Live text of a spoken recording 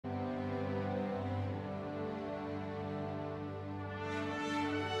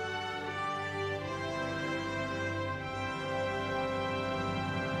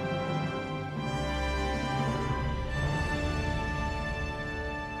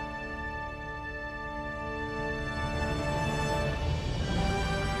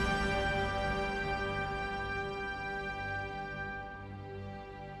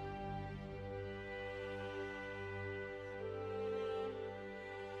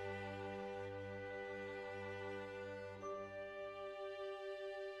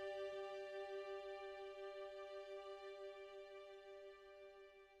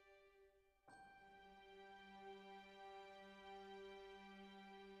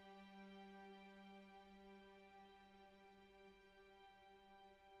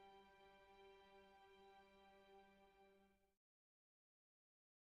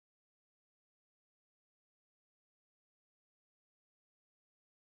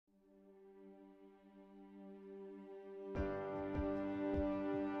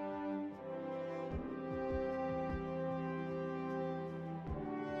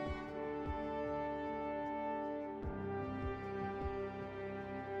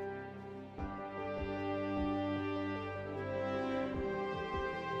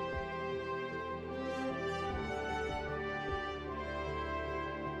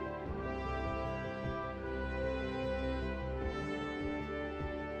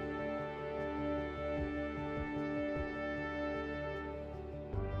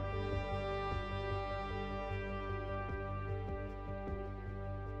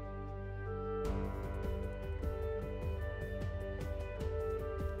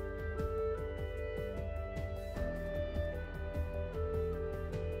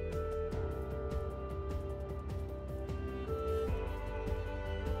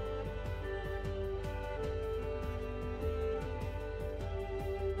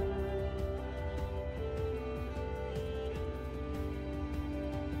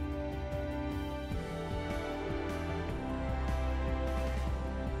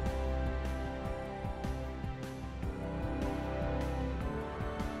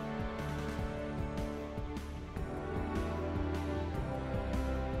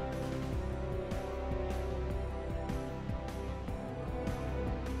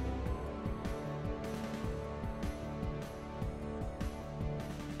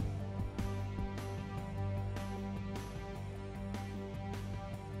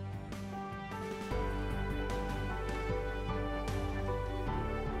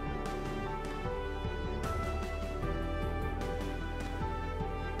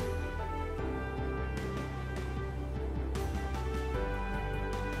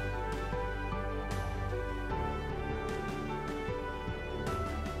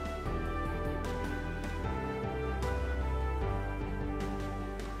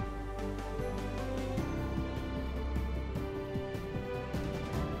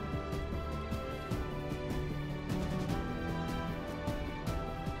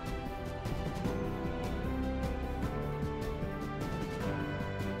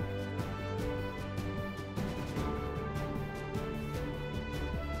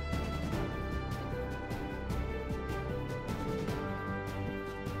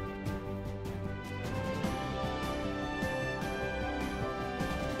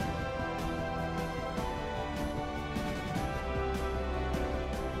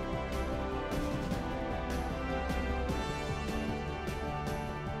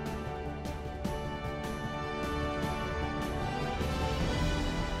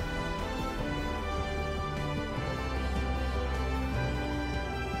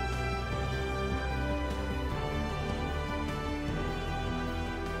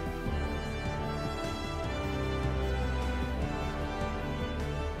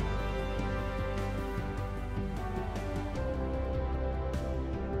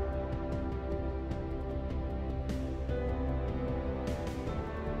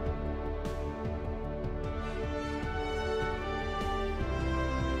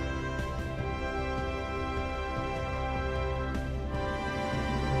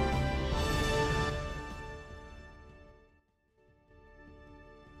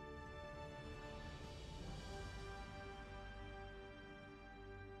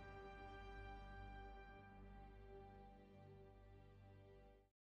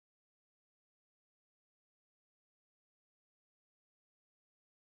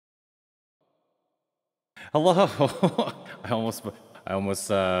Hello. I almost,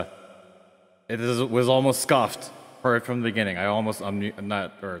 was almost scuffed right from the beginning. I almost,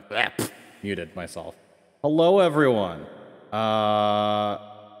 not, or, muted myself. Hello, everyone. Uh,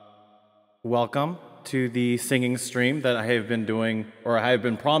 Welcome to the singing stream that I have been doing, or I have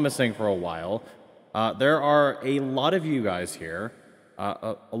been promising for a while. There are a lot of you guys here,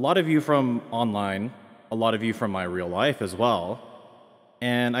 a lot of you from online, a lot of you from my real life as well.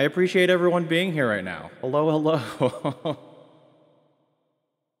 And I appreciate everyone being here right now. Hello, hello.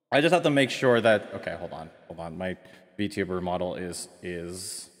 I just have to make sure that, okay, hold on. My VTuber model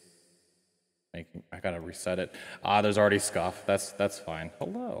is making, I gotta reset it. There's already scuff. That's fine.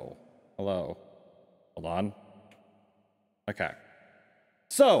 Hello. Hello. Hold on. Okay.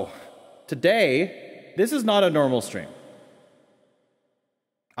 So, today, this is not a normal stream.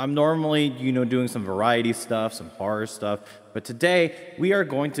 I'm normally, doing some variety stuff, some horror stuff, but today we are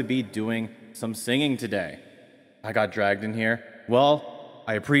going to be doing some singing today. I got dragged in here. Well,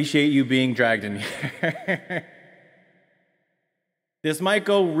 I appreciate you being dragged in here. This might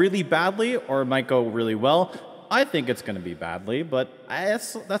go really badly or it might go really well. I think it's going to be badly, but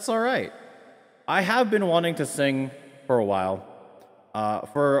that's all right. I have been wanting to sing for a while.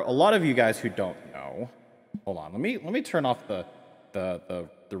 For a lot of you guys who don't know, hold on. Let me turn off the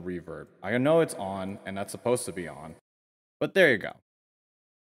reverb. I know it's on and that's supposed to be on, but there you go.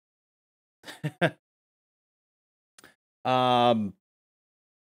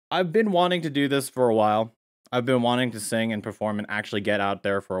 I've been wanting to do this for a while. I've been wanting to sing and perform and actually get out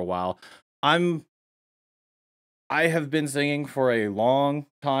there for a while. I have been singing for a long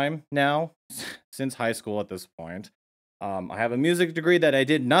time now, since high school at this point. I have a music degree that I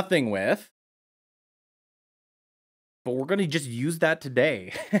did nothing with, but we're going to just use that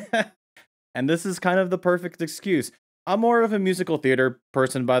today. And this is kind of the perfect excuse. I'm more of a musical theater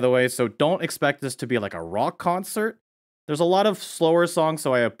person, by the way, so don't expect this to be like a rock concert. There's a lot of slower songs,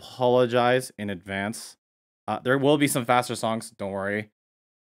 so I apologize in advance. There will be some faster songs, don't worry.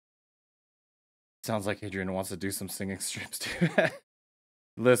 Sounds like Adrian wants to do some singing streams too.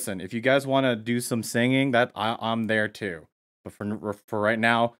 Listen, if you guys want to do some singing, I'm there too. But for right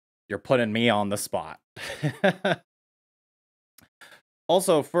now, you're putting me on the spot.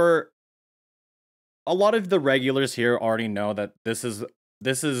 Also, for a lot of the regulars here already know that this is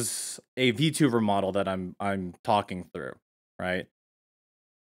a VTuber model that I'm talking through, right?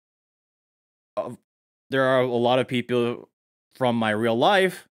 There are a lot of people from my real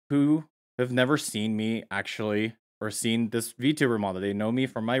life who have never seen me actually or seen this VTuber model. They know me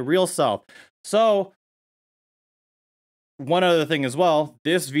from my real self. So, one other thing as well,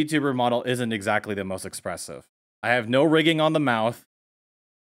 this VTuber model isn't exactly the most expressive. I have no rigging on the mouth.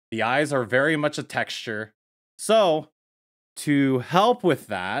 The eyes are very much a texture. So, to help with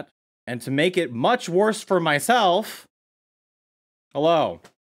that, and to make it much worse for myself, hello,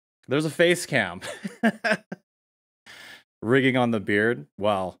 there's a face cam. Rigging on the beard,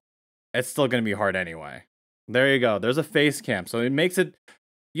 well, it's still going to be hard anyway. There you go. There's a face cam. So it makes it,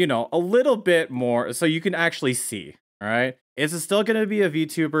 a little bit more, so you can actually see, all right? It's still going to be a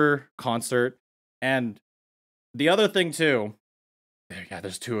VTuber concert. And the other thing too, yeah,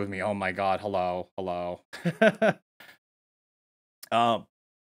 there's two of me. Oh my God. Hello. The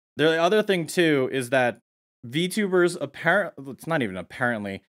other thing too is that VTubers it's not even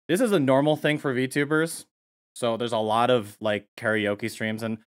apparently, this is a normal thing for VTubers. So there's a lot of like karaoke streams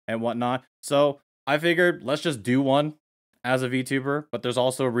and whatnot. So I figured let's just do one as a VTuber, but there's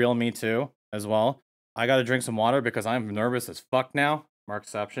also real me too as well. I gotta drink some water because I'm nervous as fuck now.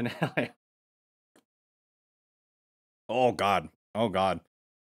 Markception. Oh God. Oh God.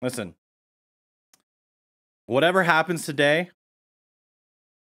 Listen. Whatever happens today,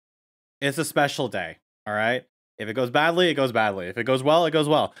 it's a special day. All right. If it goes badly, it goes badly. If it goes well, it goes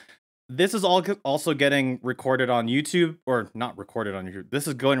well. This is all also getting recorded on YouTube, or not recorded on YouTube. This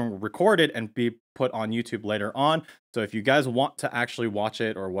is going recorded and be put on YouTube later on. So if you guys want to actually watch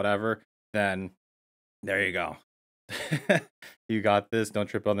it or whatever, then there you go. You got this. Don't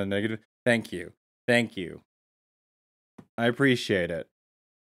trip on the negative. Thank you. Thank you. I appreciate it.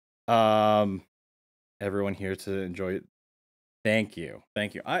 Everyone here to enjoy it. Thank you.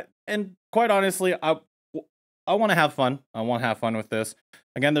 Thank you. And quite honestly, I want to have fun. I want to have fun with this.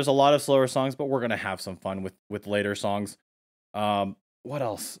 Again, there's a lot of slower songs, but we're going to have some fun with later songs. What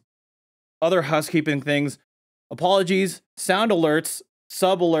else? Other housekeeping things. Apologies, sound alerts,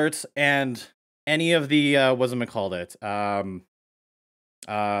 sub alerts, and any of the what's it called it?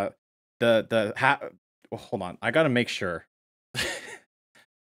 Hold on. I got to make sure.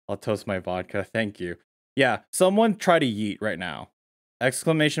 I'll toast my vodka. Thank you. Yeah, someone try to yeet right now.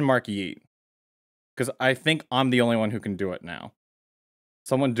 Exclamation mark yeet. because I think I'm the only one who can do it now.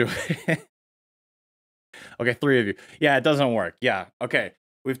 Someone do it. Okay, 3 of you. Yeah, it doesn't work. Yeah, okay.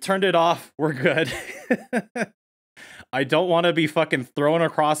 We've turned it off. We're good. I don't want to be fucking thrown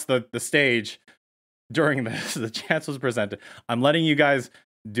across the stage during this. The chance was presented. I'm letting you guys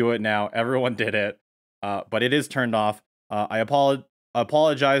do it now. Everyone did it. But it is turned off. I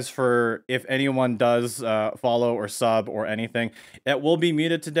apologize for if anyone does follow or sub or anything. It will be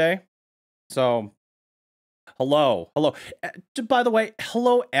muted today. So, hello. By the way,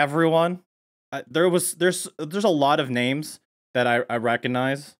 hello everyone. There's a lot of names that I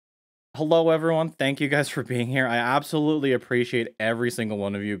recognize. Hello everyone. Thank you guys for being here. I absolutely appreciate every single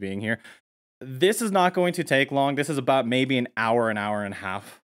one of you being here. This is not going to take long. This is about maybe an hour and a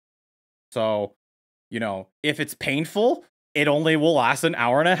half. So, you know, if it's painful, it only will last an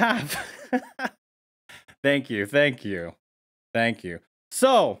hour and a half. Thank you.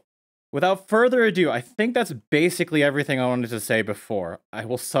 So, without further ado, I think that's basically everything I wanted to say before. I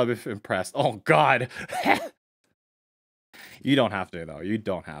will sub if impressed. Oh, God. You don't have to, though. You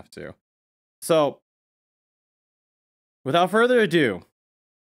don't have to. So, without further ado,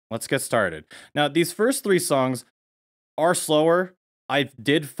 let's get started. Now, these first 3 songs are slower. I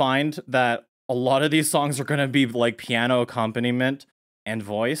did find that a lot of these songs are going to be like piano accompaniment and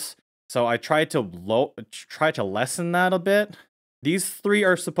voice. So I tried to lessen that a bit. These 3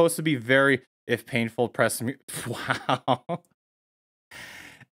 are supposed to be very, if painful, press me. Wow.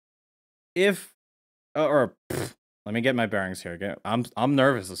 Let me get my bearings here. I'm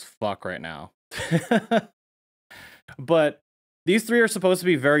nervous as fuck right now. But these 3 are supposed to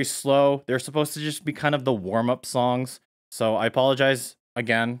be very slow. They're supposed to just be kind of the warm-up songs. So I apologize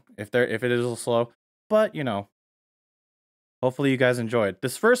again if it is a little slow. But, you know, hopefully you guys enjoyed.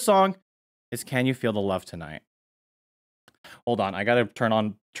 This first song is Can You Feel the Love Tonight? Hold on, I gotta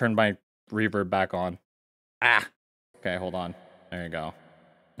turn my reverb back on. Okay, hold on. There you go.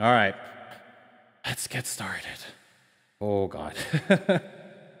 All right. Let's get started. Oh, God.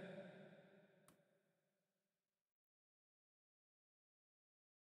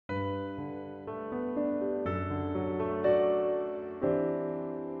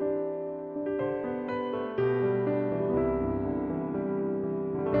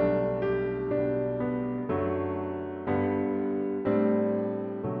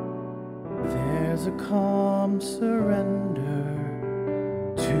 There's a calm surrender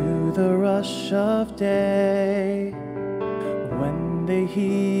to the rush of day, when the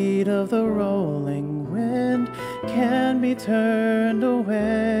heat of the rolling wind can be turned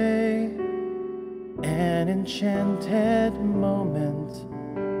away. An enchanted moment,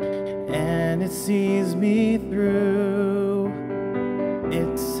 and it sees me through.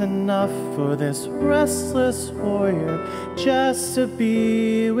 It's enough for this restless warrior just to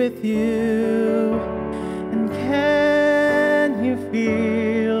be with you. And can you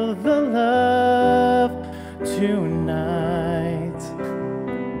feel the love tonight?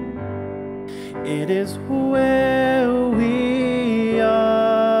 It is where we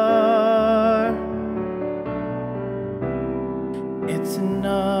are. It's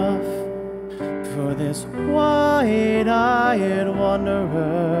enough for this wide-eyed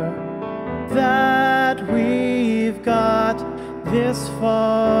wanderer that we've got this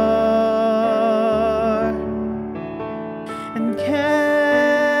far. And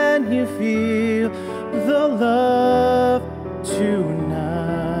can you feel the love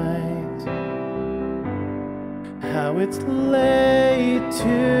tonight? How it's laid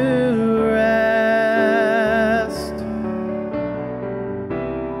to rest.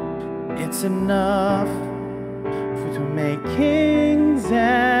 It's enough to make kings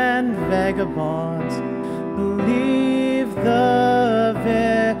and vagabonds believe the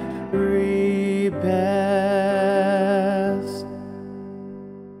very best.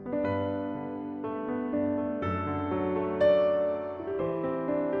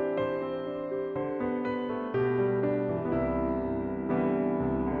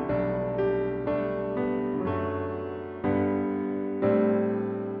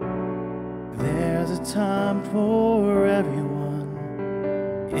 There's a time for everyone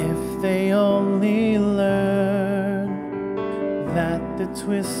if they only learn that the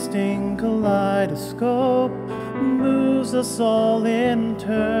twisting kaleidoscope moves us all in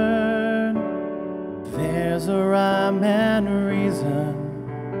turn. There's a rhyme and reason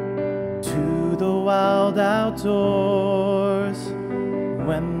to the wild outdoors,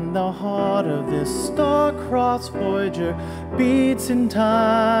 when the heart of this star-crossed voyager beats in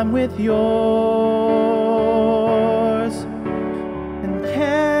time with yours. And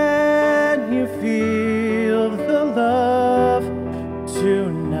can you feel the love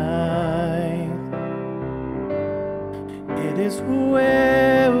tonight? is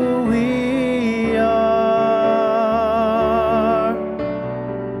where we are.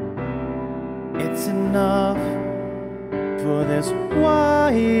 It's enough for this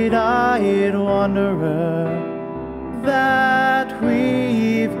wide-eyed wanderer that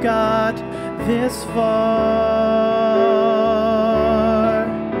we've got this far.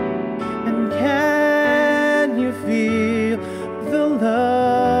 And can you feel the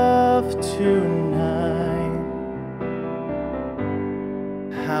love tonight?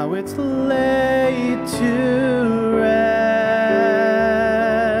 How it's laid to rest.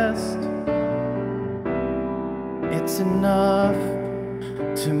 It's enough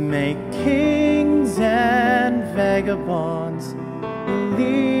to make kings and vagabonds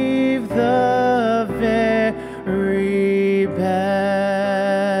believe the very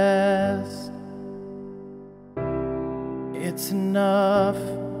best. It's enough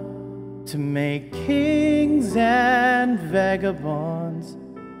to make kings and vagabonds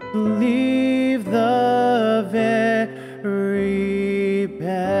believe the very best.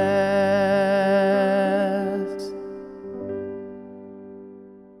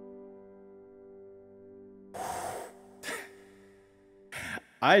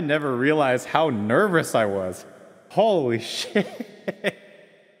 I never realized how nervous I was. Holy shit.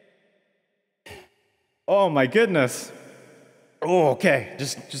 Oh my goodness. Oh, okay.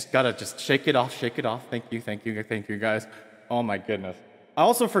 Just gotta shake it off, shake it off. Thank you guys. Oh my goodness. I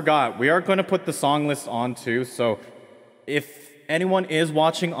also forgot, we are going to put the song list on too, so if anyone is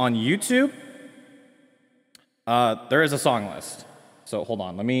watching on YouTube, there is a song list. So hold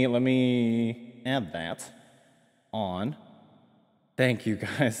on, let me add that on. Thank you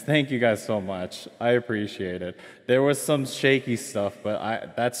guys so much. I appreciate it. There was some shaky stuff,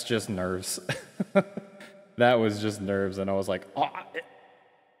 but that's just nerves. That was just nerves, and I was like, oh.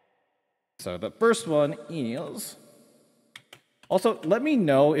 So the first one is... Also, let me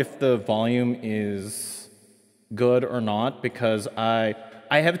know if the volume is good or not, because I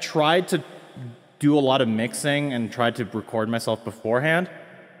have tried to do a lot of mixing and tried to record myself beforehand,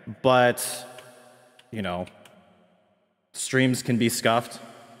 but, you know, streams can be scuffed.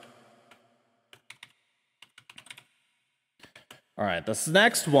 All right, this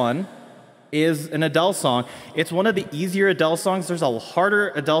next one is an Adele song. It's one of the easier Adele songs. There's a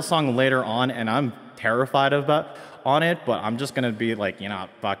harder Adele song later on, and I'm terrified on it, but I'm just gonna be like, you know,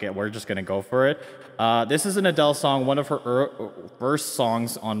 fuck it, we're just gonna go for it. This is an Adele song, one of her first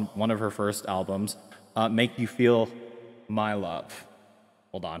songs on one of her first albums, Make You Feel My Love.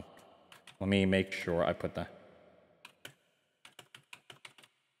 Hold on, let me make sure I put that.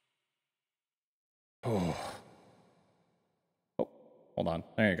 Oh, hold on,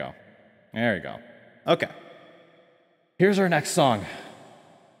 there you go. Okay, here's our next song.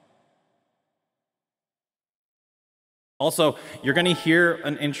 Also, you're gonna hear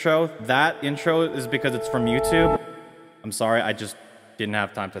an intro. That intro is because it's from YouTube. I'm sorry, I just didn't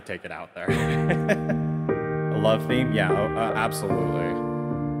have time to take it out there. A love theme? Yeah, absolutely.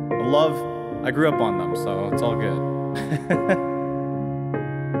 Love, I grew up on them, so it's all good.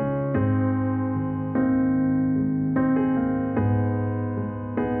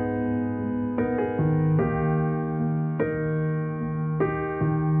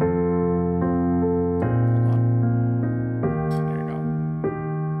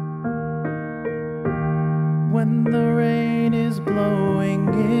 When the rain is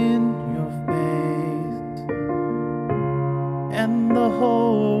blowing in your face and the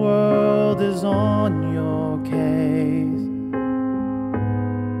whole world is on your case,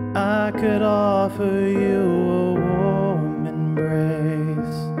 I could offer you a warm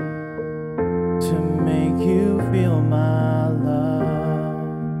embrace to make you feel my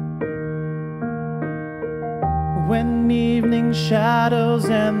love. When evening shadows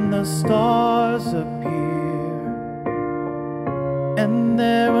and the stars appear, and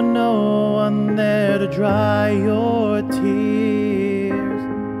there were no one there to dry your tears,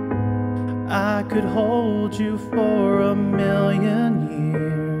 I could hold you for 1,000,000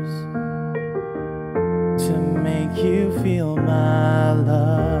 years to make you feel my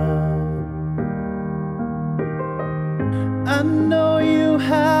love. I know you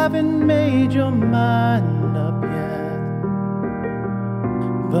haven't made your mind up yet,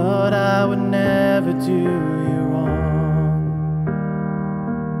 but I would never do you wrong.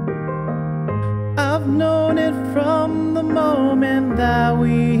 I've known it from the moment that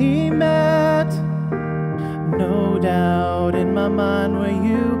we met. No doubt in my mind where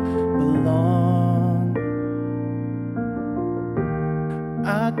you belong.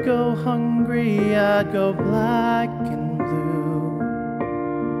 I'd go hungry, I'd go black and blue.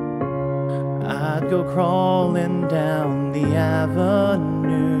 I'd go crawling down the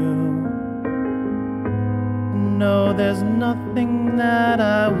avenue. No, there's nothing that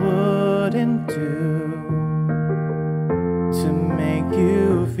I wouldn't do to make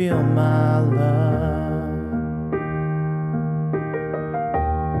you feel my love.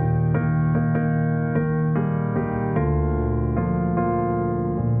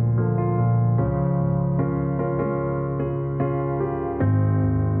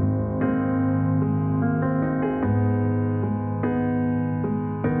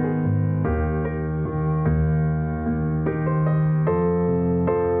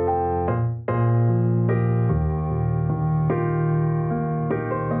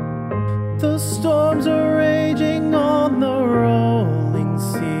 The storms are raging on the rolling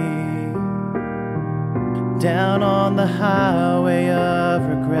sea, down on the highway of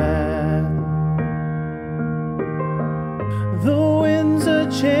regret. The winds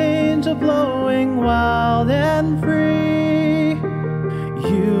of change are blowing wild and free.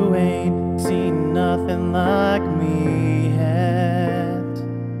 You ain't seen nothing like me yet.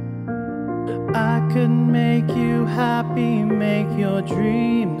 I could make you happy, make your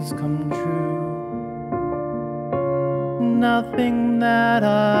dreams come true. Nothing that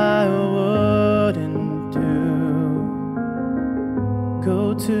I wouldn't do.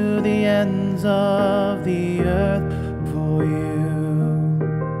 Go to the ends of the earth for you,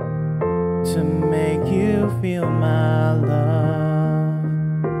 to make you feel my love,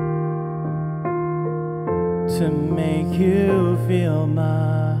 to make you feel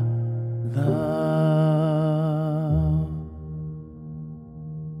my love.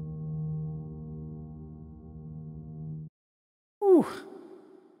 Whew.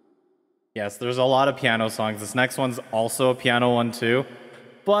 Yes, there's a lot of piano songs. This next one's also a piano one too,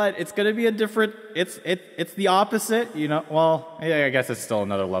 but it's gonna be a different. It's the opposite, you know. Well, yeah, I guess it's still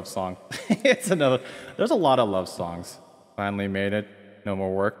another love song. It's another. There's a lot of love songs. Finally made it. No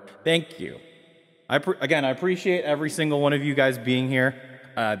more work. Thank you. Again, I appreciate every single one of you guys being here.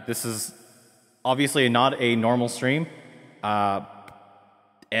 This is obviously not a normal stream,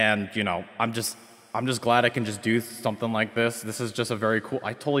 and you know, I'm just glad I can just do something like this. This is just a very cool.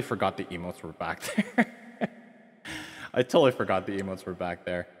 I totally forgot the emotes were back there. I totally forgot the emotes were back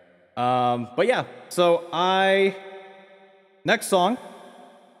there. But yeah, so next song.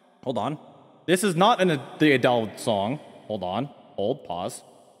 Hold on. This is not the Adele song. Hold on. Pause.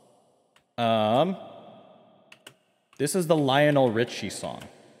 This is the Lionel Richie song.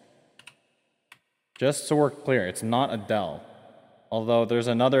 Just so we're clear, it's not Adele. Although there's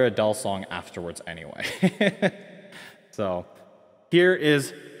another Adele song afterwards anyway. So, here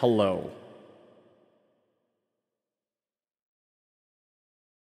is Hello.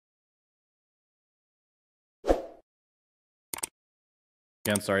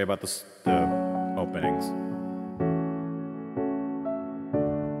 Again, sorry about the openings.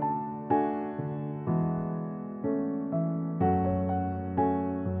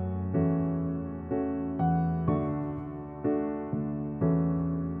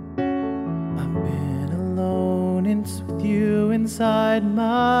 With you inside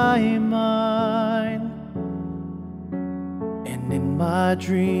my mind, and in my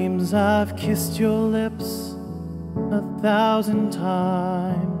dreams I've kissed your lips 1,000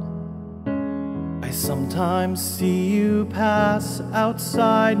 times. I sometimes see you pass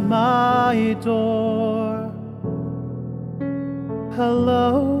outside my door.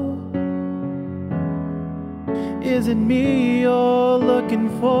 Hello, is it me you're looking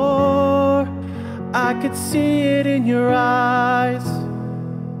for? I could see it in your eyes,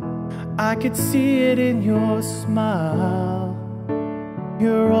 I could see it in your smile.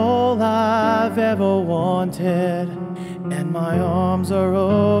 You're all I've ever wanted, and my arms are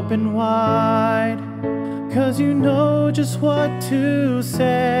open wide. 'Cause you know just what to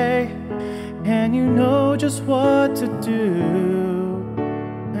say, and you know just what to do.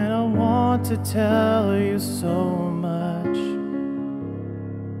 And I want to tell you so much.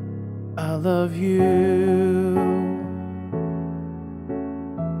 I love you.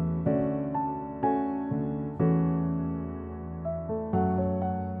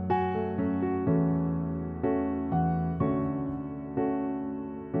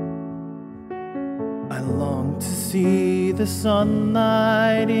 I long to see the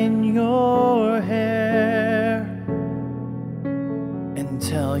sunlight in your hair, and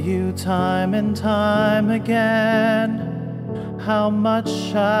tell you time and time again how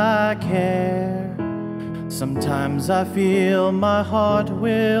much I care. Sometimes I feel my heart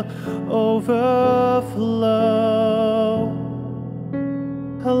will overflow.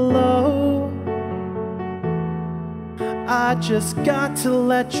 Hello, I just got to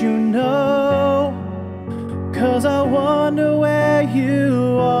let you know, 'cause I wonder where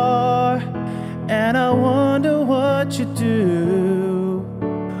you are, and I wonder what you do.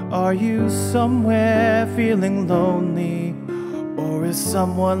 Are you somewhere feeling lonely, or is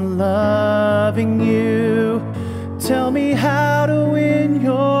someone loving you? Tell me how to win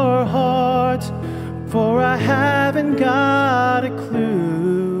your heart, for I haven't got a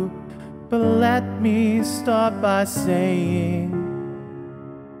clue. But let me start by saying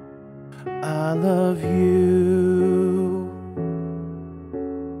I love you.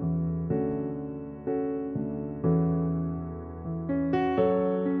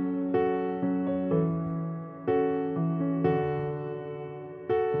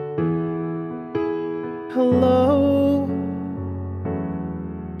 Hello,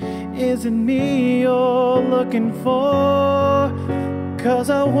 is it me you're looking for? 'Cause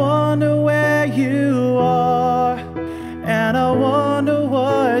I wonder where you are, and I wonder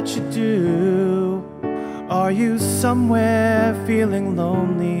what you do. Are you somewhere feeling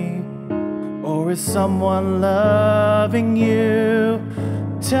lonely, or is someone loving you?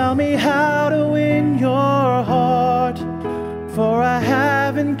 Tell me how to win your heart, for I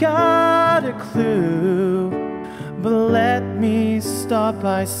haven't got a clue. But let me start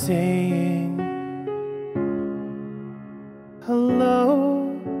by saying hello.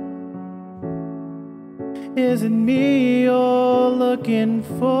 Is it me you're looking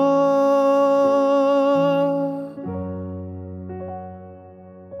for?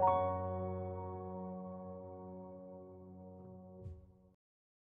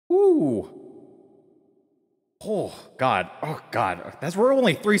 Ooh. Oh God. We're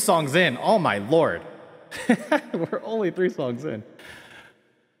only 3 songs in. Oh my lord. We're only 3 songs in.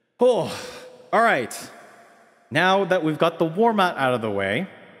 Oh. All right. Now that we've got the warm-up out of the way,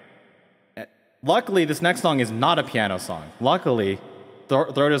 luckily this next song is not a piano song. Luckily,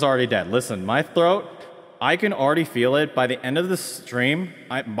 throat is already dead. Listen, my throat, I can already feel it. By the end of the stream,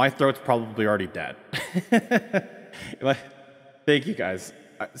 my throat's probably already dead. Thank you guys.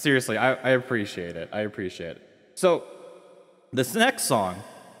 Seriously, I appreciate it. I appreciate it. So, this next song,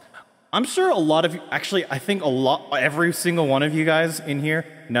 I'm sure a lot of you, actually, I think every single one of you guys in here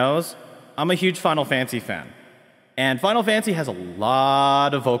knows I'm a huge Final Fantasy fan. And Final Fantasy has a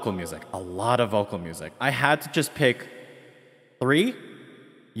lot of vocal music. A lot of vocal music. I had to just pick 3.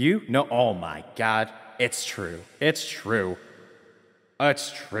 You? No. Oh my god. It's true. It's true.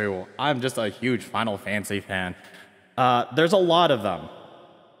 It's true. I'm just a huge Final Fantasy fan. There's a lot of them.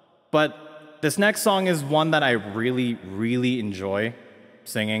 But this next song is one that I really, really enjoy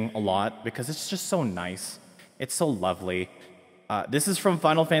singing a lot because it's just so nice. It's so lovely. This is from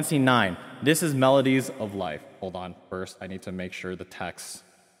Final Fantasy IX. This is Melodies of Life. Hold on. First, I need to make sure the text.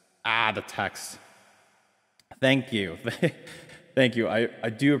 The text. Thank you. Thank you. I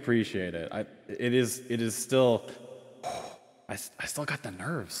do appreciate it. It is still. I still got the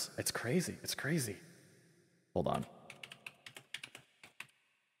nerves. It's crazy. It's crazy. Hold on.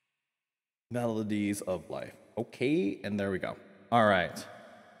 Melodies of Life. Okay, and there we go. All right.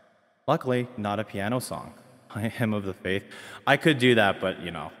 Luckily, not a piano song. I am of the faith. I could do that, but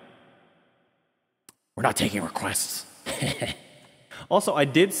you know, we're not taking requests. Also, I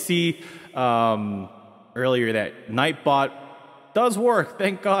did see earlier that Nightbot does work.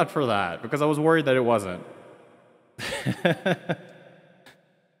 Thank God for that, because I was worried that it wasn't.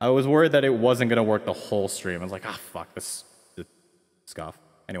 I was worried that it wasn't gonna work the whole stream. I was like, fuck this scuff.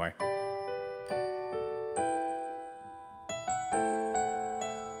 Anyway.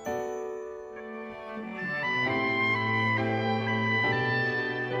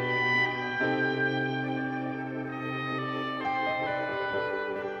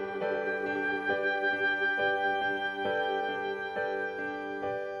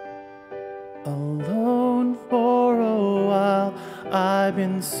 Alone for a while, I've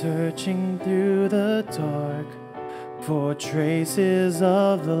been searching through the dark for traces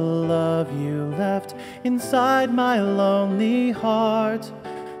of the love you left inside my lonely heart,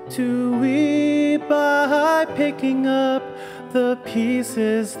 to weep by picking up the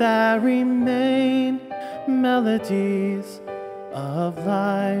pieces that remain, melodies of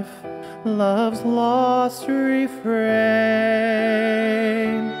life, love's lost refrain.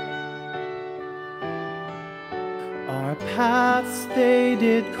 Our paths they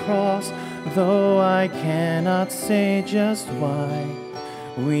did cross, though I cannot say just why.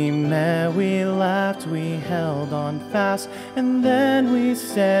 We met, we laughed, we held on fast, and then we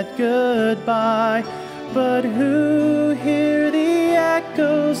said goodbye. But who hear the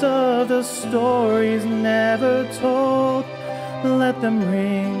echoes of the stories never told? Let them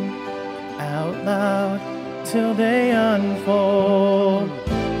ring out loud till they unfold.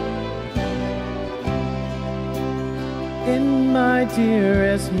 In my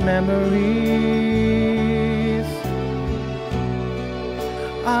dearest memories,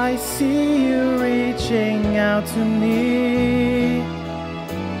 I see you reaching out to me.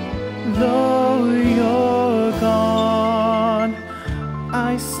 Though you're gone,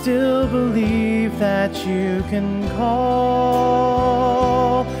 I still believe that you can call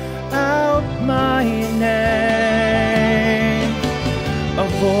out my name. A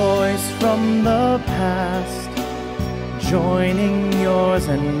voice from the past, joining yours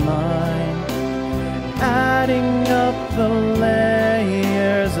and mine, adding up the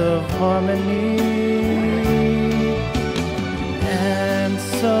layers of harmony. And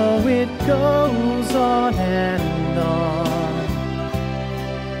so it goes on and on.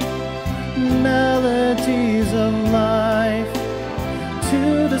 Melodies of life,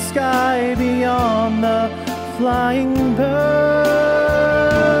 to the sky beyond the flying birds,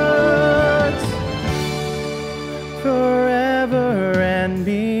 forever and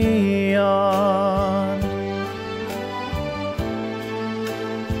beyond.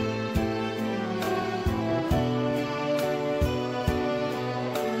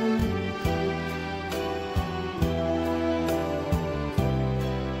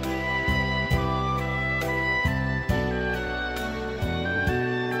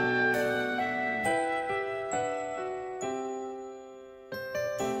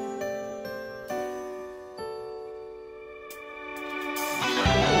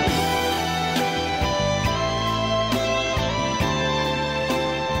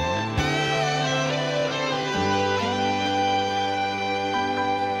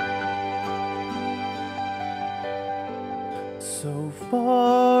 So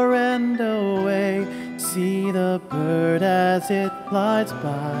far and away, see the bird as it glides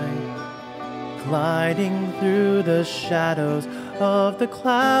by, gliding through the shadows of the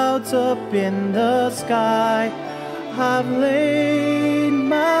clouds up in the sky. I've laid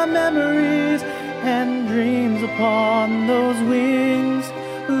my memories and dreams upon those wings.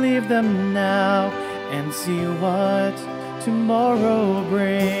 Leave them now and see what tomorrow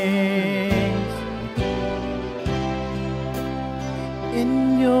brings.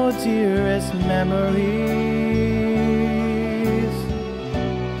 In your dearest memories,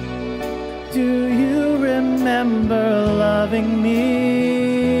 do you remember loving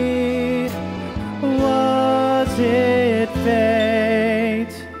me? Was it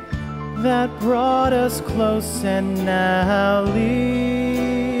fate that brought us close and now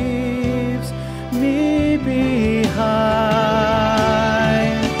leaves me behind?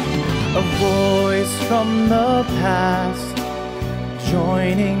 A voice from the past,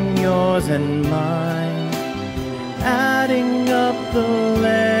 joining yours and mine, adding up the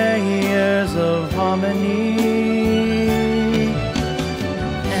layers of harmony.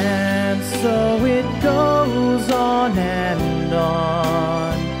 And so it goes on and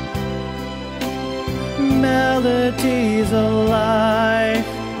on. Melodies of life,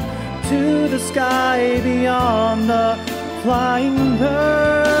 to the sky beyond the flying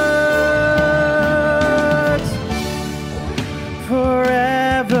birds,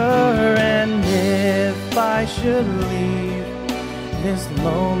 forever. And if I should leave this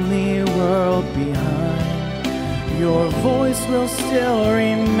lonely world behind, your voice will still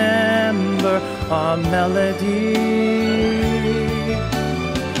remember our melody.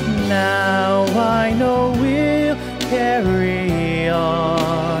 Now I know we'll carry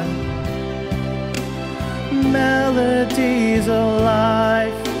on. Melodies of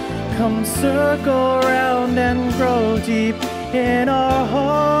life come circle round and grow deep in our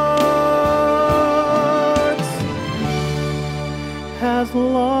hearts, as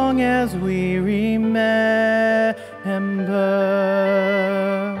long as we remember.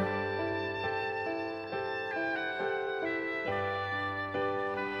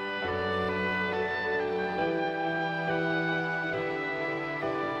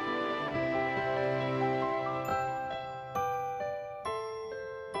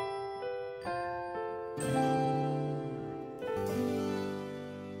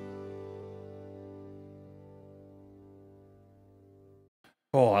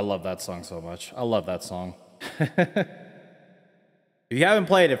 Oh, I love that song so much. I love that song. If you haven't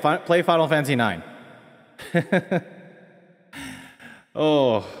played it, play Final Fantasy IX.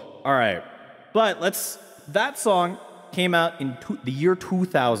 Oh, all right. But that song came out in the year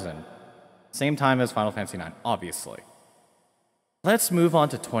 2000. Same time as Final Fantasy IX, obviously. Let's move on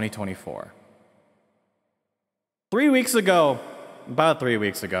to 2024. 3 weeks ago, about 3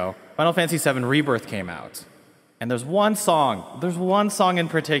 weeks ago, Final Fantasy VII Rebirth came out. And there's one song in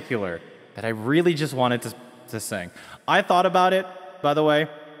particular that I really just wanted to to sing. I thought about it, by the way.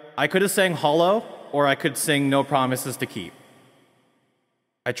 I could have sang Hollow, or I could sing No Promises to Keep.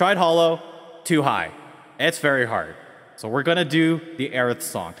 I tried Hollow, too high. It's very hard. So we're gonna do the Aerith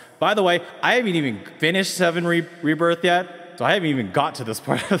song. By the way, I haven't even finished 7 Rebirth yet, so I haven't even got to this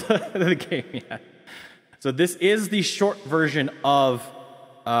part of the game yet. So this is the short version of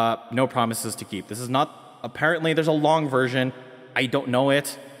No Promises to Keep. This is not, apparently there's a long version. I don't know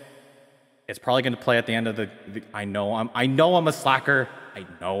it. It's probably gonna play at the end of the I know I'm a slacker. I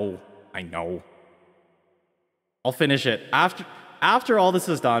know. I'll finish it. After all this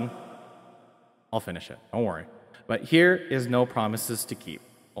is done, I'll finish it. Don't worry. But here is No Promises to Keep.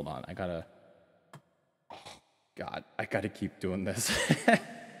 Hold on, I gotta keep doing this.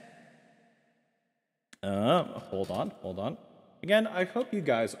 Hold on. Again, I hope you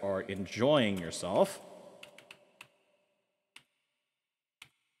guys are enjoying yourself.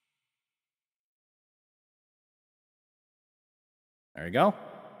 There you go.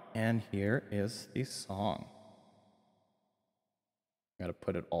 And here is the song. Gotta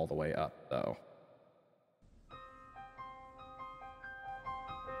put it all the way up, though.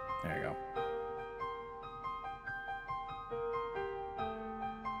 There you go.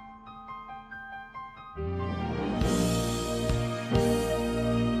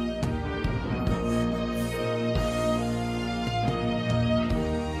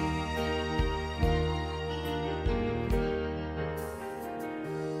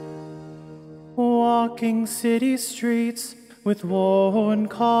 Walking city streets with worn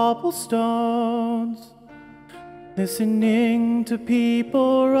cobblestones, listening to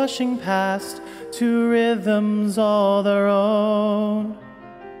people rushing past to rhythms all their own.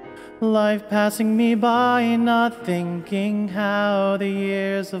 Life passing me by, not thinking how the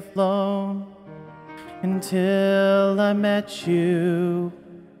years have flown, until I met you.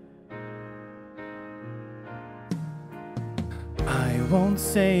 I won't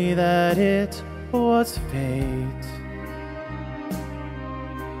say that it was fate.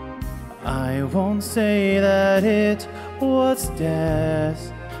 I won't say that it was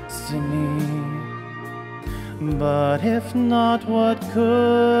destiny. But if not, what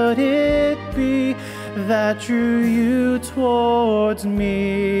could it be that drew you towards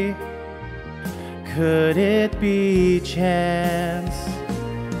me? Could it be chance?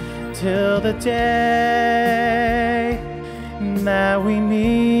 Till the day that we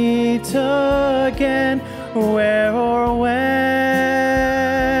meet again, where or when,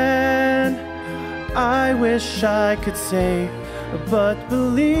 I wish I could say, but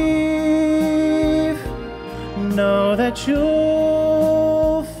believe, know that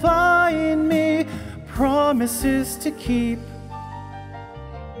you'll find me, promises to keep,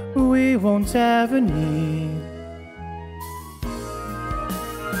 we won't ever need.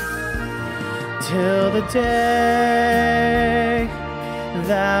 Till the day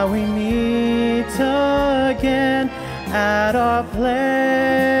that we meet again at our place,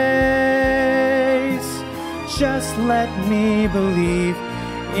 just let me believe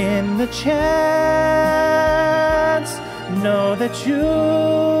in the chance. Know that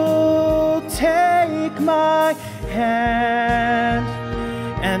you'll take my hand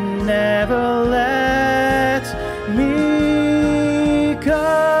and never let me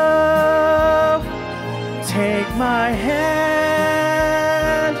go. Take my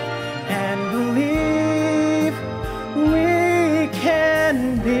hand and believe we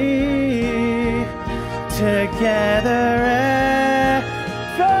can be together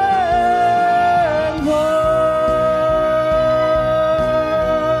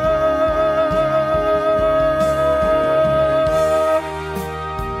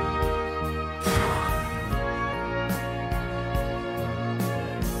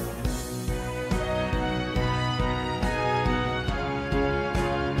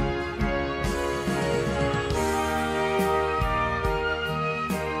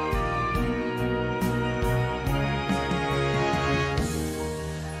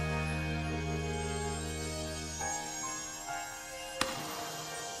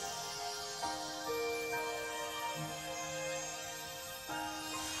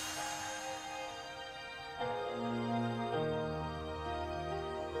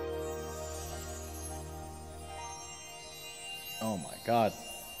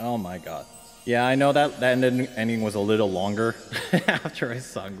Oh my god. Yeah, I know that ending was a little longer after I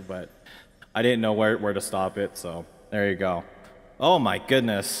sung, but I didn't know where to stop it, so there you go. Oh my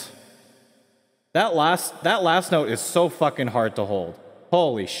goodness. That last note is so fucking hard to hold.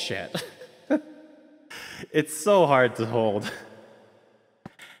 Holy shit. It's so hard to hold.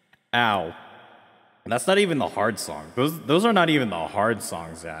 Ow. That's not even the hard song. Those are not even the hard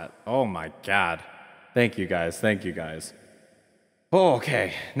songs yet. Oh my god. Thank you guys. Thank you guys. Oh,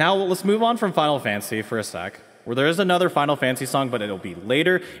 okay. Now let's move on from Final Fantasy for a sec. Where there is another Final Fantasy song, but it'll be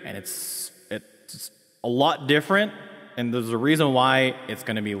later, and it's a lot different, and there's a reason why it's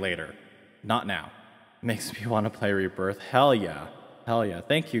gonna be later, not now. Makes me want to play Rebirth. Hell yeah. Hell yeah.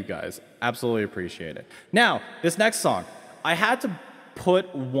 Thank you guys. Absolutely appreciate it. Now, this next song, I had to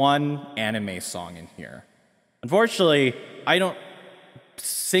put one anime song in here. Unfortunately,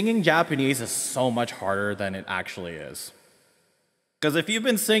 singing Japanese is so much harder than it actually is. Because if you've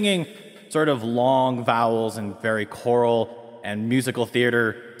been singing sort of long vowels and very choral and musical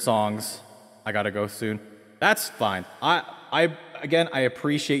theater songs, I gotta go soon, that's fine. Again, I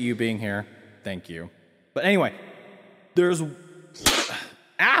appreciate you being here. Thank you. But anyway, there's...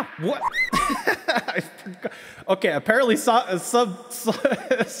 what? I forgot. Okay, apparently some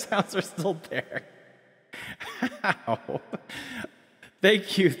sounds are still there. Ow.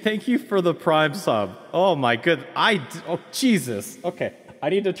 Thank you for the Prime sub. Oh my good, oh Jesus. Okay, I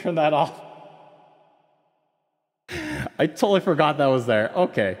need to turn that off. I totally forgot that was there.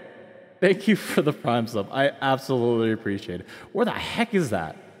 Okay, thank you for the Prime sub. I absolutely appreciate it. Where the heck is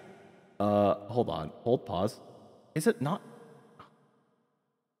that? Hold on, hold pause. Is it not?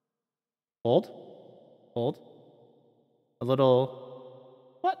 Hold. A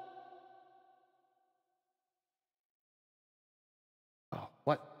little, what? Oh,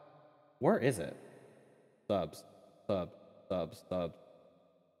 what? Where is it? Subs. Subs.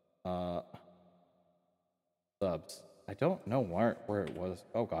 I don't know where it was.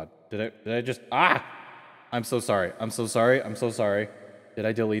 Oh God, did I just, I'm so sorry. Did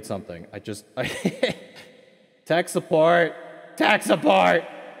I delete something? Tech support.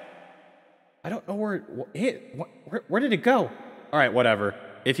 I don't know where where did it go? All right, whatever.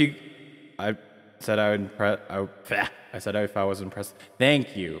 I said I would I said if I was impressed.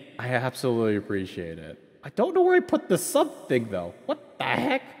 Thank you. I absolutely appreciate it. I don't know where I put the sub thing though. What the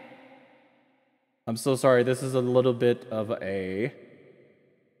heck? I'm so sorry. This is a little bit of a...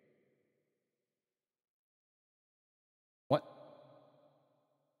 What?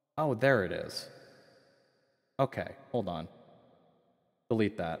 Oh, there it is. Okay, hold on.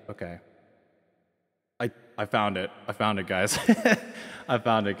 Delete that. Okay. I found it. Guys. I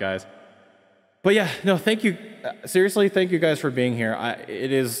found it, guys. But yeah, no, thank you. Seriously, thank you guys for being here.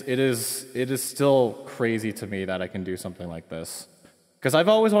 It is still crazy to me that I can do something like this. Because I've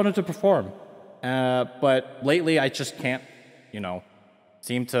always wanted to perform. But lately I just can't,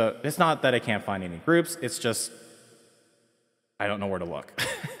 seem to... It's not that I can't find any groups, it's just... I don't know where to look.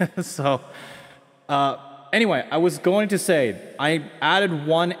 So, anyway, I was going to say, I added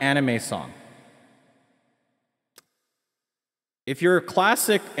one anime song. If you're a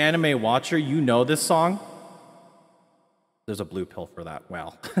classic anime watcher, you know this song. There's a blue pill for that.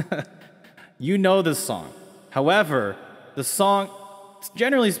 Well, you know this song. However, the song,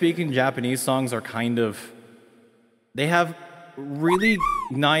 generally speaking, Japanese songs are kind of, they have really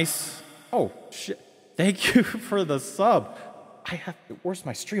nice... Oh, shit. Thank you for the sub. Where's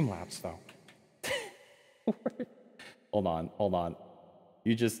my Streamlabs, though? Hold on.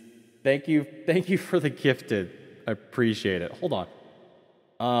 You just... Thank you for the gifted. I appreciate it. Hold on.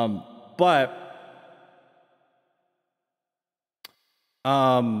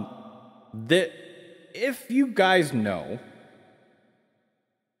 If you guys know,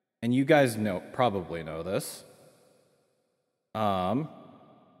 and you guys probably know this, there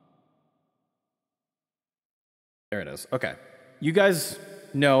it is. Okay. You guys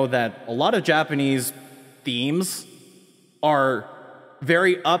know that a lot of Japanese themes are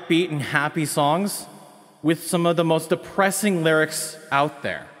very upbeat and happy songs with some of the most depressing lyrics out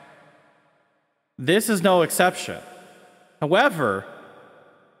there. This is no exception. However,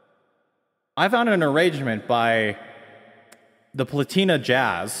 I found an arrangement by the Platina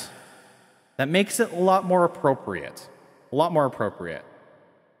Jazz that makes it a lot more appropriate. I'm not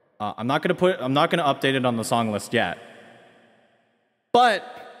gonna update it on the song list yet. But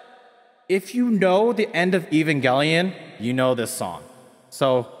if you know the end of Evangelion, you know this song.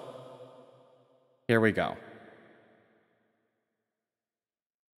 So here we go.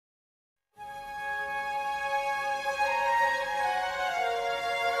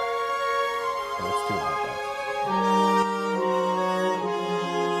 Oh, it's too loud though.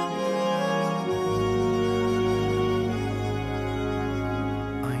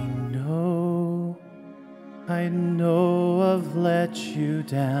 I know I've let you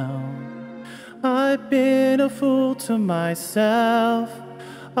down. I've been a fool to myself.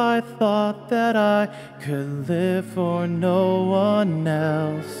 I thought that I could live for no one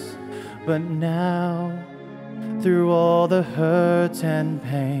else. But now, through all the hurt and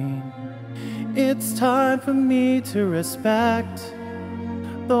pain, It's time for me to respect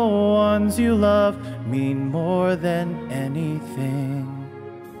the ones you love mean more than anything.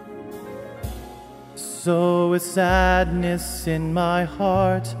 So with sadness in my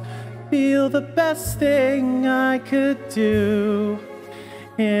heart, feel the best thing I could do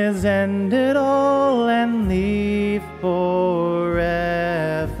is end it all and leave forever.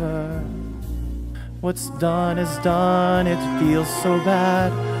 What's done is done, it feels so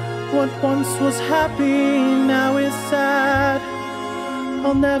bad. What once was happy now is sad.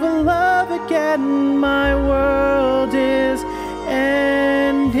 I'll never love again, my world is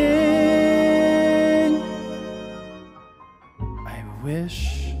ending. I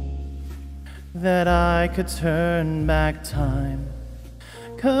wish that I could turn back time,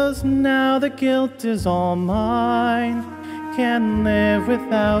 'cause now the guilt is all mine. Can't live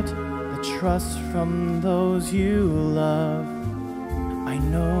without the trust from those you love. I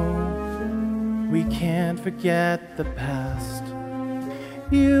know we can't forget the past.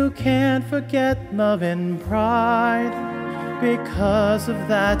 You can't forget love and pride. Because of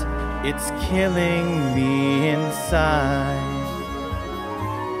that, it's killing me inside.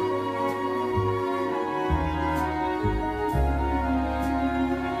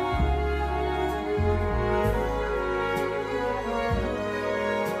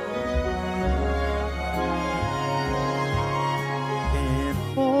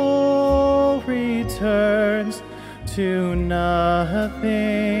 Returns to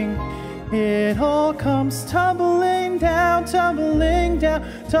nothing. It all comes tumbling down, tumbling down,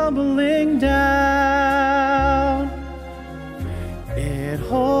 tumbling down. It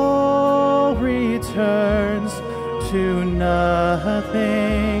all returns to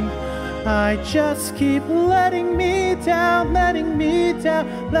nothing. I just keep letting me down, letting me down,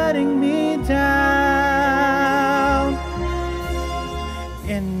 letting me down.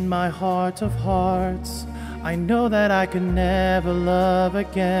 In my heart of hearts, I know that I could never love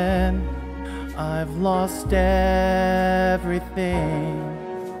again. I've lost everything,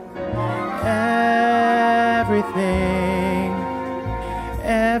 everything,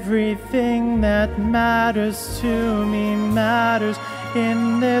 everything that matters to me matters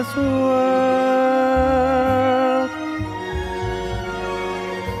in this world.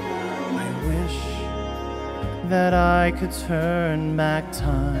 I wish that I could turn back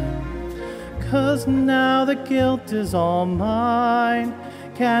time, 'cause now the guilt is all mine.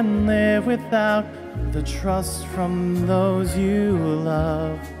 Can't live without the trust from those you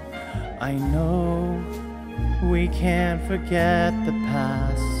love. I know we can't forget the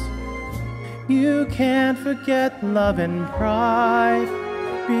past. You can't forget love and pride.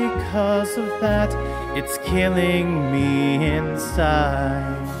 Because of that, it's killing me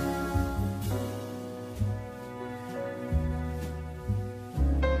inside.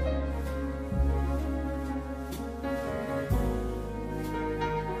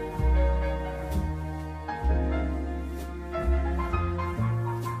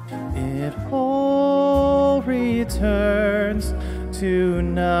 It all returns to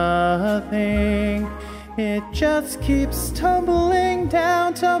nothing. It just keeps tumbling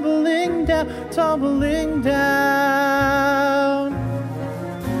down, tumbling down, tumbling down.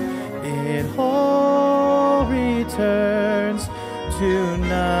 It all returns to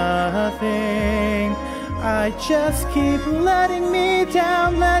nothing. I just keep letting me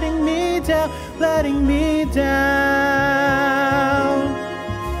down, letting me down, letting me down.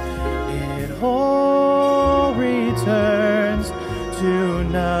 It all returns to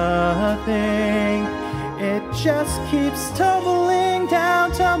nothing. It just keeps tumbling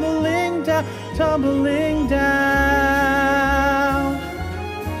down, tumbling down, tumbling down.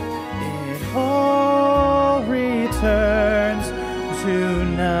 It all returns to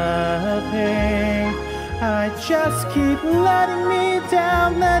nothing. I just keep letting me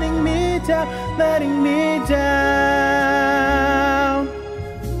down, letting me down, letting me down.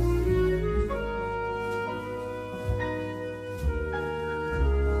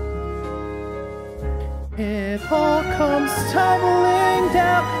 It all comes tumbling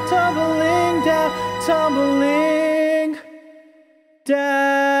down, tumbling down, tumbling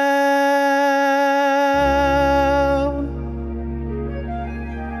down.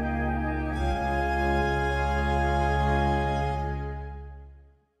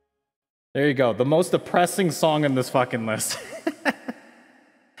 There you go. The most depressing song in this fucking list.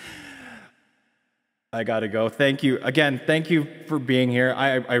 I gotta go. Thank you again. Thank you for being here.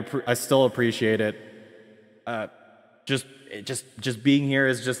 I still appreciate it. Just being here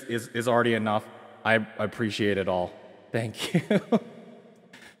is already enough. I appreciate it all. Thank you.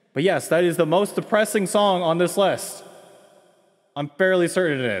 But yes, that is the most depressing song on this list. I'm fairly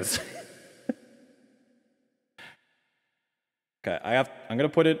certain it is. Okay, I'm gonna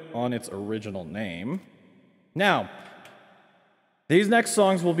put it on its original name. Now, these next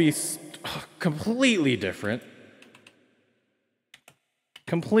songs will be completely different.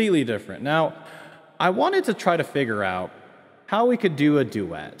 Completely different. Now, I wanted to try to figure out how we could do a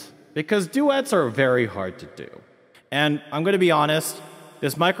duet, because duets are very hard to do. And I'm gonna be honest,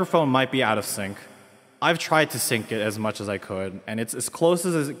 this microphone might be out of sync. I've tried to sync it as much as I could, and it's as close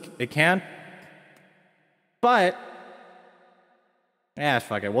as it can. But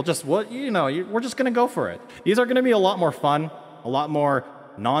fuck it. We're just gonna go for it. These are gonna be a lot more fun, a lot more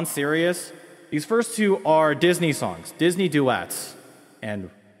non-serious. These first two are Disney songs, Disney duets.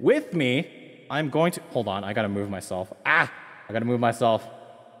 And with me, I'm going to, hold on, I gotta move myself. I gotta move myself.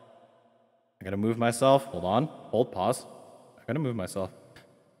 Hold on, pause. I gotta move myself.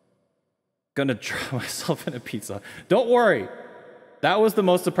 Gonna drop myself in a pizza. Don't worry, that was the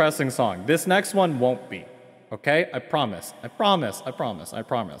most depressing song. This next one won't be. Okay? I promise.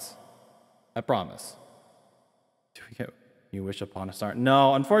 Do we get You Wish Upon a Star?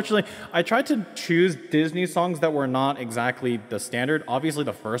 No, unfortunately, I tried to choose Disney songs that were not exactly the standard. Obviously,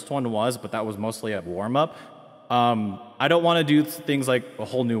 the first one was, but that was mostly a warm-up. I don't want to do things like A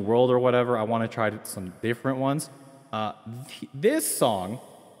Whole New World or whatever. I want to try some different ones. This song,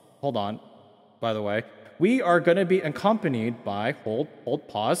 hold on, by the way, we are going to be accompanied by,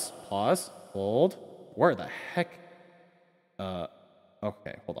 pause, hold. Where the heck?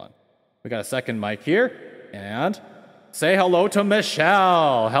 Okay, hold on. We got a second mic here, and say hello to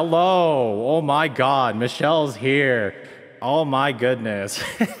Michelle. Hello. Oh my God, Michelle's here. Oh my goodness.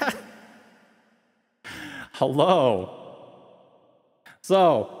 Hello.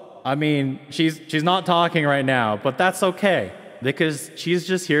 So, I mean, she's not talking right now, but that's okay because she's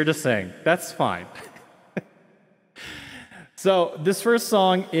just here to sing. That's fine. So, this first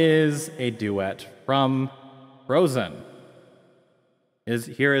song is a duet from Frozen.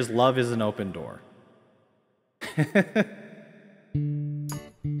 Here is Love is an Open Door.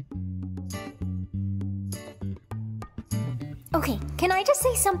 Okay, can I just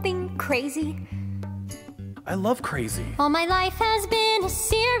say something crazy? I love crazy. All my life has been a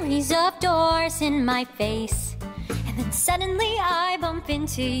series of doors in my face. And then suddenly I bump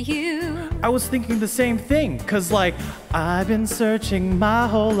into you. I was thinking the same thing, cause like, I've been searching my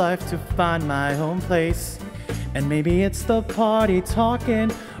whole life to find my own place. And maybe it's the party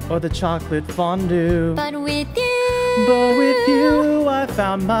talking or the chocolate fondue. But with you, I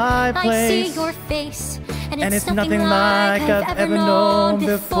found my place. I see your face, and it's nothing like I've ever known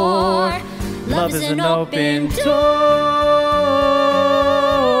before. Love is an open door.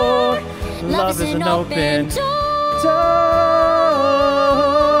 Love is an open door.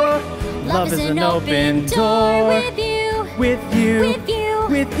 Love is an open door. With you.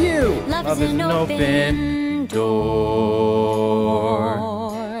 Love is an open door.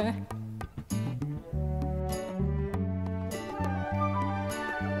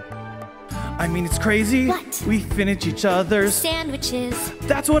 I mean, it's crazy. What? We finish each other's sandwiches.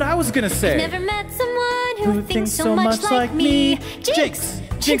 That's what I was gonna say. I've never met someone who thinks so much like me. Jinx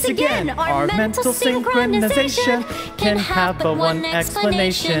again. Our mental synchronization can have but one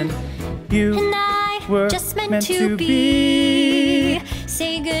explanation. You and I were just meant to be.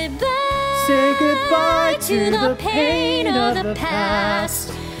 Say goodbye. Say goodbye to the pain of the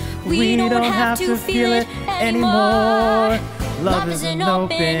past. We don't have to feel it anymore. Love is an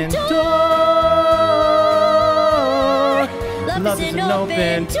open door. Love is an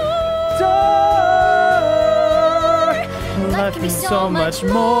open door. Life can be so much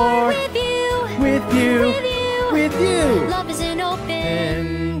more with you. Love is an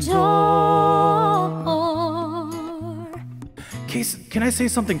open door. Case, can I say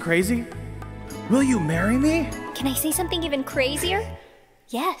something crazy? Will you marry me? Can I say something even crazier?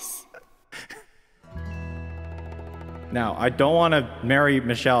 Yes. Now, I don't want to marry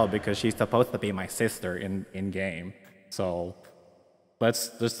Michelle because she's supposed to be my sister in game. So let's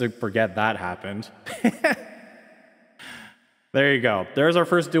just forget that happened. There you go. There's our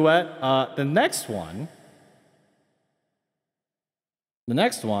first duet. The next one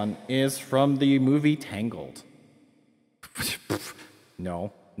is from the movie Tangled.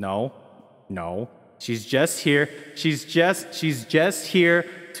 No. She's just here. She's just here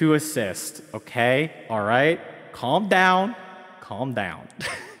to assist. Okay? All right? Calm down.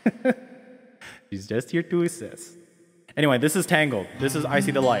 She's just here to assist. Anyway, this is Tangled. This is I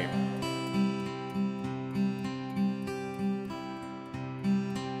See the Light.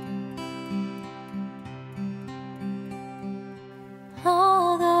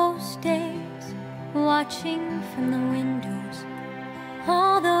 All those days watching from the windows,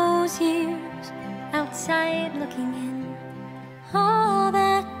 all those years outside looking in, All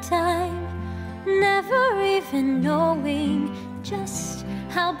that time, never even knowing just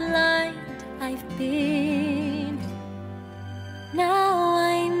how blind I've been. Now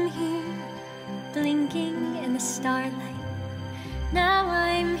I'm here, blinking in the starlight. Now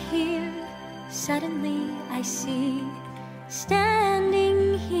I'm here, suddenly I see.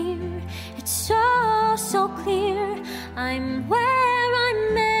 Standing here, it's so, so clear. I'm where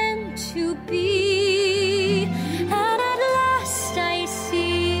I'm meant to be. And at last I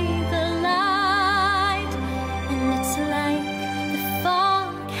see the light. And it's like the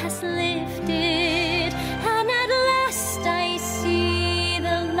fog has lifted. And at last I see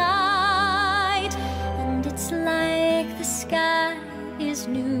the light. And it's like the sky is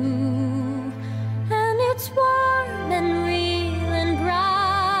new. And it's warm and real and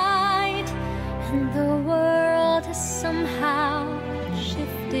bright. And the world has somehow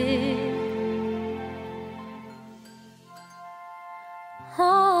shifted.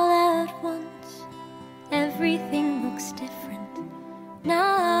 All at once, everything looks different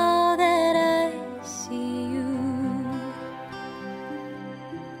now that I see you.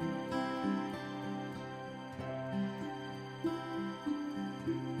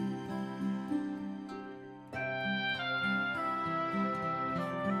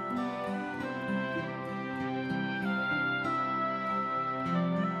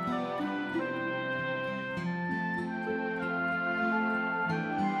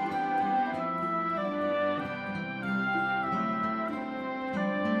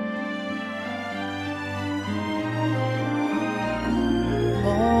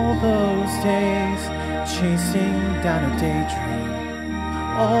 All those days chasing down a daydream,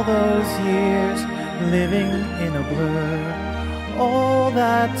 all those years living in a blur, all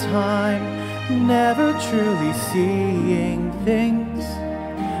that time never truly seeing things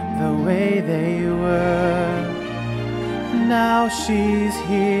the way they were. Now she's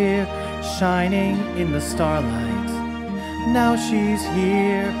here, shining in the starlight. Now she's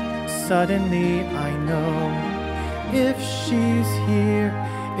here, suddenly I know. If she's here,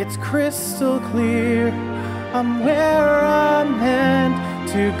 it's crystal clear. I'm where I'm meant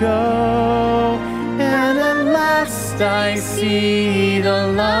to go. And at last I see the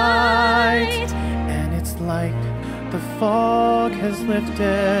light. And it's like the fog has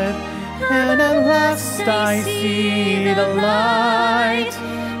lifted. And at last I see the light.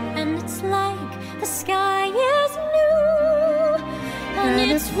 And it's like the sky is new.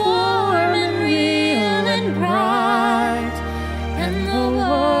 And it's warm and real and bright. And the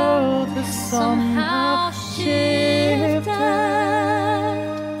world has somehow shifted.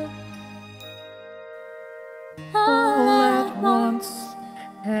 All at once,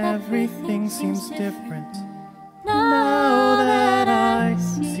 everything seems different now that I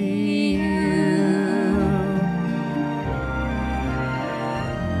see you.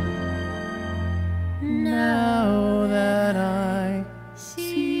 Now that I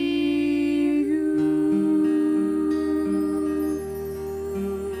see you.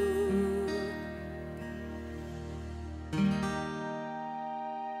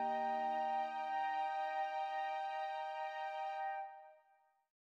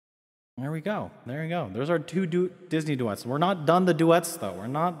 There we go. There you go. There's our two Disney duets. We're not done the duets, though. We're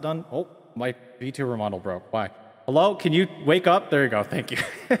not done. Oh, my VTuber model broke. Why? Hello? Can you wake up? There you go. Thank you.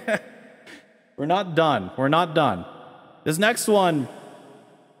 We're not done. We're not done. This next one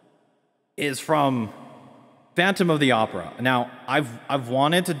is from Phantom of the Opera. Now, I've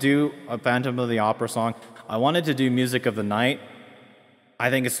wanted to do a Phantom of the Opera song. I wanted to do Music of the Night. I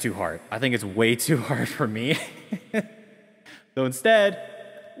think it's too hard. I think it's way too hard for me. So instead,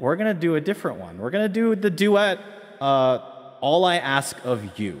 we're going to do a different one. We're going to do the duet, All I Ask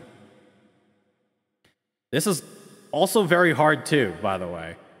of You. This is also very hard too, by the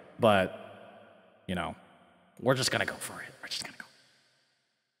way. But, you know, we're just going to go for it. We're just going to go.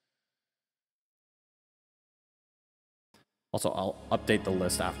 Also, I'll update the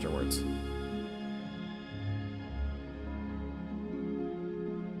list afterwards.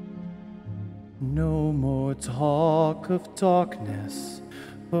 No more talk of darkness.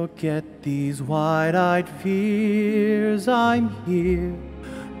 Forget these wide-eyed fears. I'm here.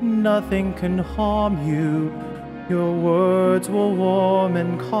 Nothing can harm you. Your words will warm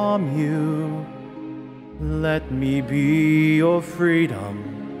and calm you. Let me be your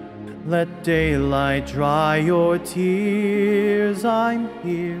freedom. Let daylight dry your tears. I'm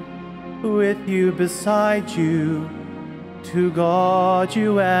here with you, beside you, to guard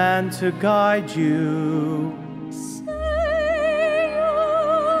you and to guide you. Say you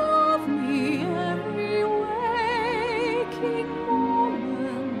love me every waking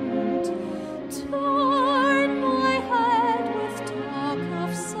moment. Turn my head with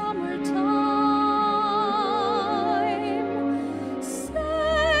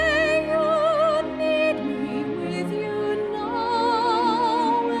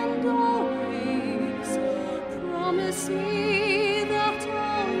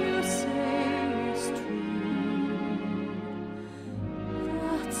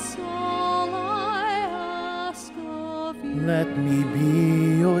Let me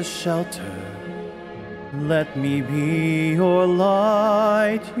be your shelter. Let me be your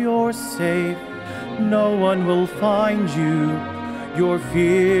light. You're safe. No one will find you. Your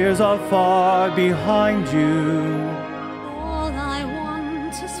fears are far behind you. All I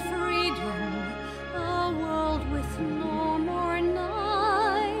want is freedom, a world with no more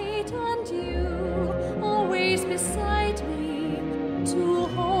night, and you always beside me, to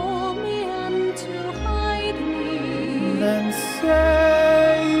hold me and to hide me. Then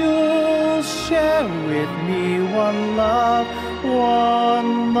say you'll share with me one love,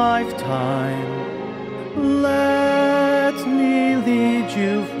 one lifetime. Let me lead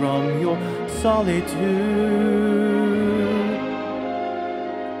you from your solitude.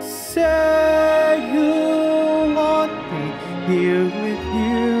 Say you want me here with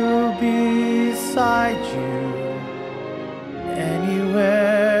you, beside you.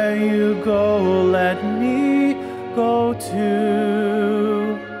 Anywhere you go, let me go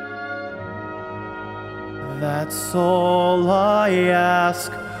too. That's all I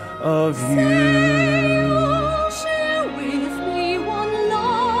ask of you. Share with me one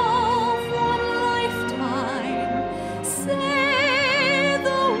love, one lifetime. Say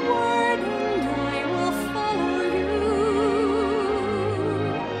the word and I will follow you.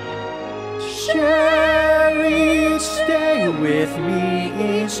 Share each day with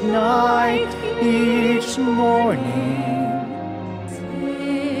me, each night, each morning.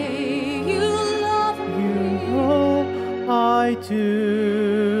 Say you love me. You know I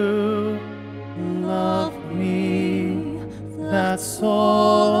do. Love me. That's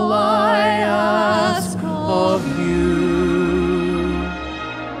all I ask of you.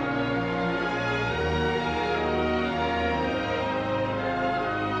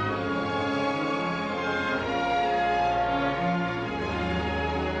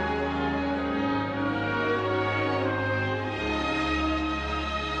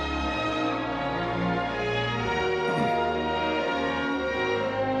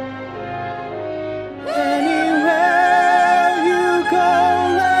 Anywhere you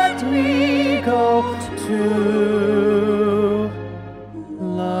go, let me go too.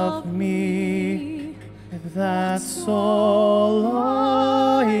 Love me, that's all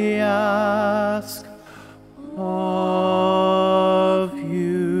I ask of you.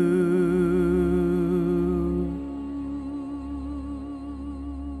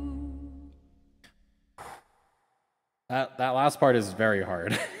 That last part is very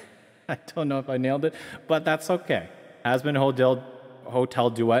hard. I don't know if I nailed it, but that's okay. Has-been hotel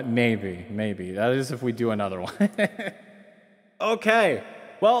duet, maybe. That is if we do another one. Okay,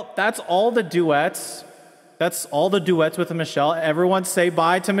 well, that's all the duets. That's all the duets with Michelle. Everyone say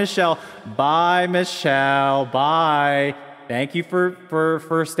bye to Michelle. Bye, Michelle. Bye. Thank you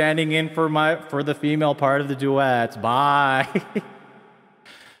for standing in for the female part of the duets. Bye.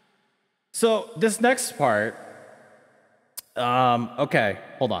 So this next part, okay,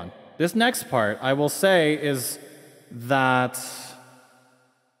 hold on. This next part, I will say, is that...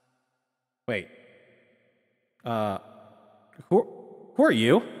 Wait. Who are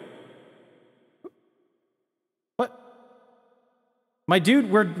you? What? My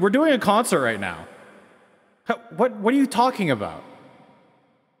dude, we're doing a concert right now. What are you talking about?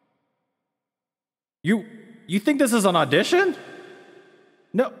 You think this is an audition?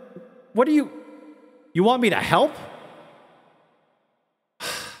 No. What do you want me to help?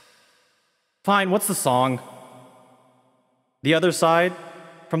 Fine, what's the song? The Other Side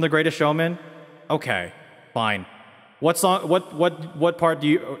from The Greatest Showman? Okay, fine. What song, what part are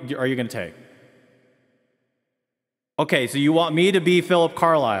you gonna take? Okay, so you want me to be Philip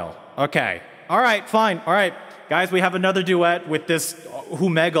Carlyle. Okay. All right, fine. All right. Guys, we have another duet with this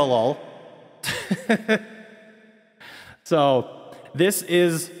Humegalol. So, this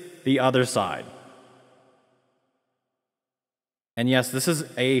is The Other Side. And yes, this is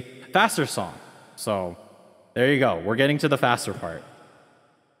a faster song. So, there you go. We're getting to the faster part.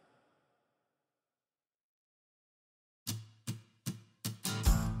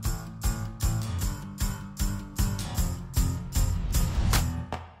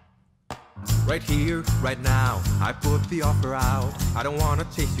 Right here, right now, I put the offer out. I don't wanna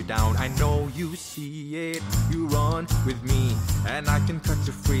chase you down, I know you see it. You run with me, and I can cut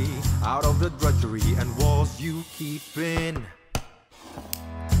you free out of the drudgery and walls you keep in.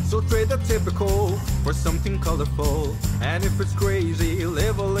 So trade the typical for something colorful. And if it's crazy,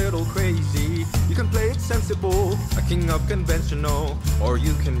 live a little crazy. You can play it sensible, a king of conventional, or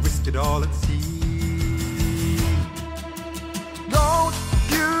you can risk it all and see. Don't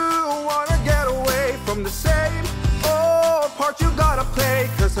you wanna get away from the same old part you gotta play?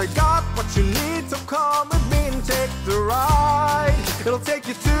 Cause I got what you need, so come with me and and take the ride. It'll take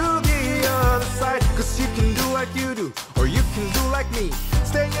you to the other side. Cause you can do like you do, or you can do like me.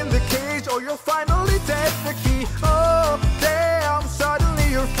 Stay in the cage or you'll finally take the key. Oh damn, suddenly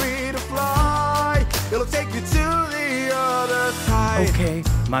you're free to fly. It'll take you to the other side. Okay,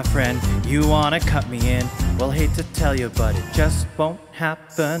 my friend, you wanna cut me in? Well, hate to tell you, but it just won't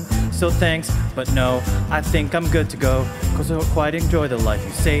happen. So thanks, but no, I think I'm good to go. Cause I don't quite enjoy the life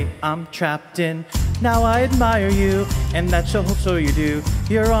you say I'm trapped in. Now I admire you, and that show you do.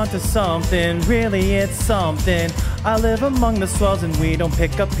 You're onto something, really it's something. I live among the swells and we don't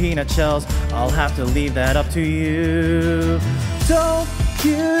pick up peanut shells. I'll have to leave that up to you. Don't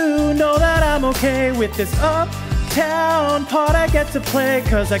you know that I'm okay with this uptown part I get to play?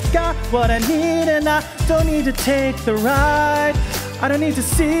 Cause I got what I need and I don't need to take the ride. I don't need to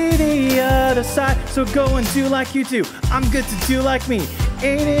see the other side. So go and do like you do. I'm good to do like me.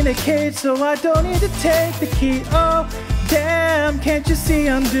 Ain't in a cage, so I don't need to take the key. Oh, damn, can't you see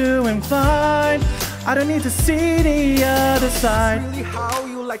I'm doing fine? I don't need to see the other side. Really how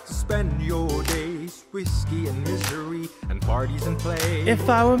you like to spend your days. Whiskey and misery and parties and play. If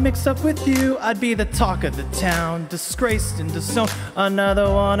I were mixed up with you, I'd be the talk of the town. Disgraced and disowned,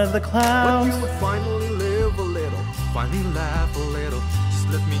 another one of the But clowns. you would finally live a little, finally laugh a little. Just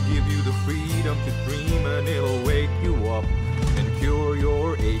let me give you the freedom to dream, and it'll wake you up and cure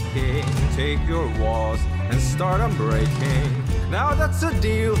your aching. Take your walls and start unbreaking. Now that's a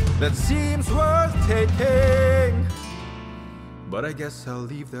deal that seems worth taking. But I guess I'll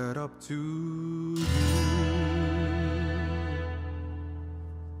leave that up to you.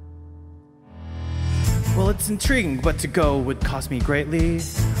 Well, it's intriguing, but to go would cost me greatly.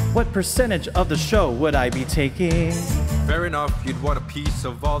 What percentage of the show would I be taking? Fair enough, you'd want a piece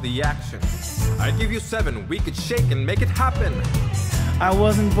of all the action. I'd give you 7, we could shake and make it happen. I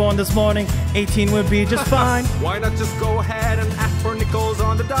wasn't born this morning, 18 would be just fine. Why not just go ahead and ask for nickels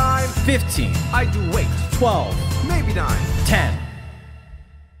on the dime? 15, I do wait, 12, maybe 9. 10.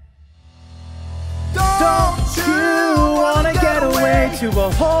 Don't You wanna get away to a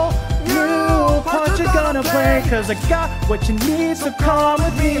whole new part you're gonna play? Cause I got what you need, so come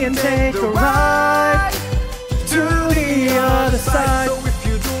with me and take a ride to the other side. So if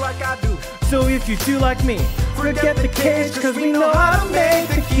you do like I do, So if you do like me, forget the cage, cause we know how to make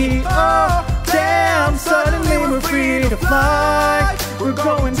the key. Oh, damn, suddenly we're free to fly. We're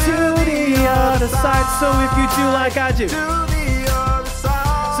going to the other side. So if you do like I do, to the other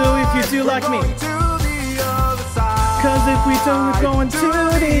side. So if you do like me, We're going to the other side. cause if we don't, we're going to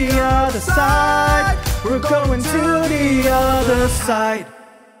the other side. We're going to the other side.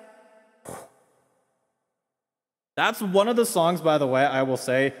 That's one of the songs, by the way, I will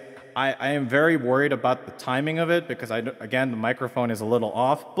say. I am very worried about the timing of it because, again, the microphone is a little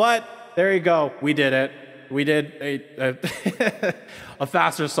off. But there you go. We did it. We did a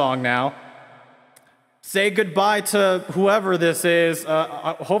faster song now. Say goodbye to whoever this is.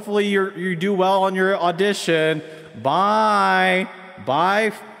 Hopefully you do well on your audition. Bye.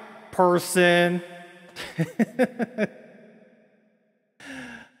 Bye, person.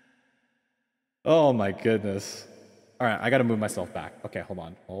 Oh, my goodness. All right, I gotta move myself back. Okay, hold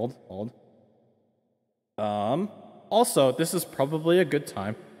on. Hold. Also, this is probably a good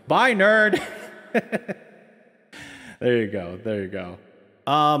time. Bye, nerd! There you go.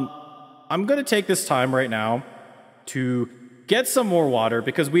 I'm gonna take this time right now to get some more water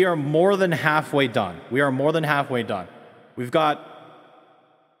because we are more than halfway done. We've got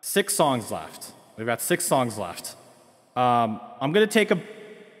 6 songs left. I'm gonna take a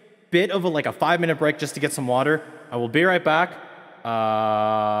bit of a 5-minute break just to get some water. I will be right back.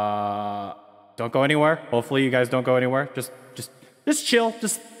 Don't go anywhere. Hopefully you guys don't go anywhere. Just chill.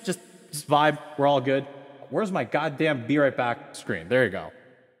 Just vibe. We're all good. Where's my goddamn be right back screen? There you go.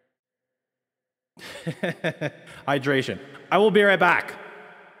 Hydration. I will be right back.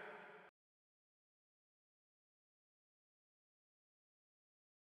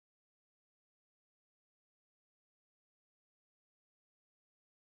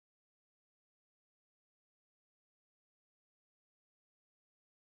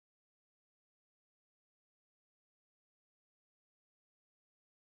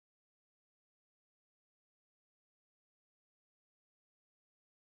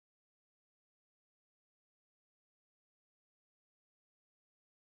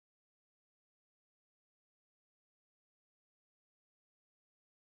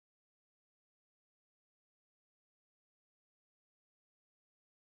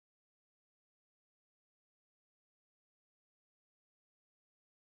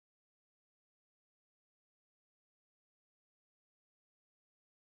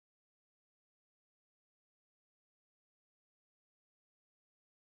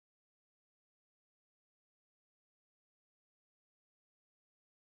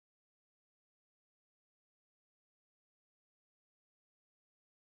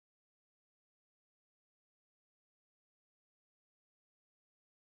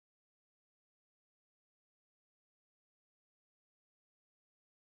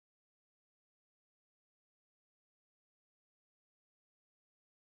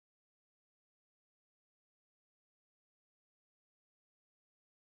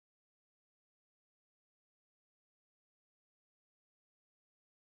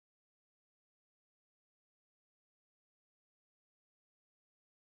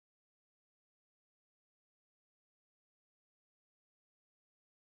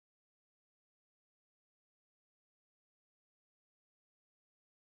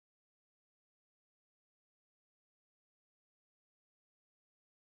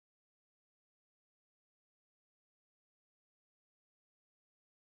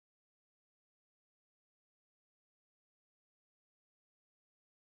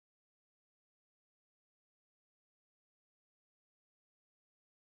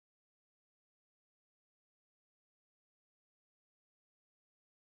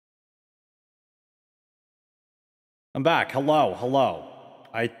 I'm back. Hello, hello.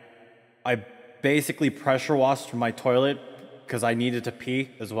 I basically pressure washed my toilet because I needed to pee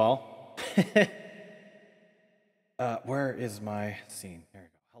as well. Where is my scene? There you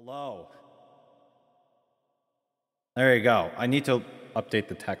go. Hello. There you go. I need to update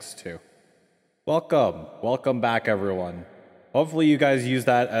the text too. Welcome. Welcome back, everyone. Hopefully you guys use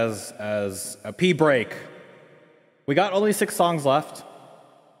that as a pee break. We got only 6 songs left.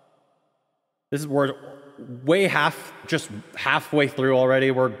 We're just halfway through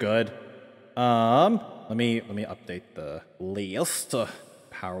already. We're good. Let me update the list.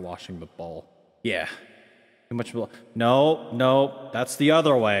 Power washing the bowl. Yeah. Too much. No, that's the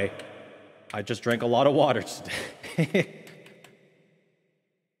other way. I just drank a lot of water today.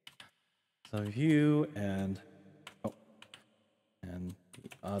 So you and the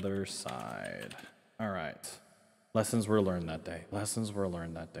other side. All right. Lessons were learned that day. Lessons were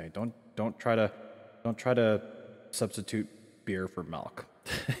learned that day. Don't try to substitute beer for milk.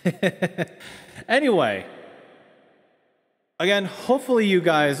 Anyway, again, hopefully you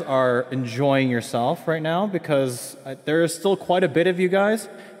guys are enjoying yourself right now because there is still quite a bit of you guys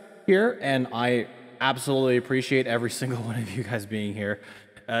here, and I absolutely appreciate every single one of you guys being here.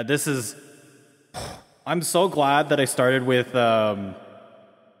 I'm so glad that I started with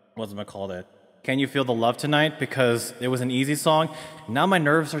what's it called? Can You Feel the Love Tonight? Because it was an easy song. Now my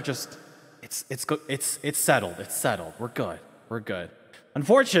nerves are just it's settled. It's settled. We're good. We're good.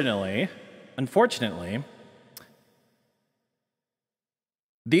 Unfortunately,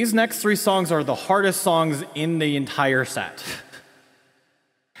 these next 3 songs are the hardest songs in the entire set.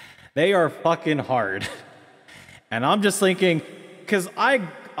 They are fucking hard. And I'm just thinking, because I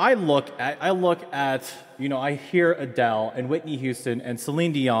look at, you know, I hear Adele and Whitney Houston and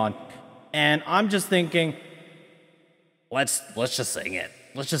Celine Dion, and I'm just thinking, let's just sing it.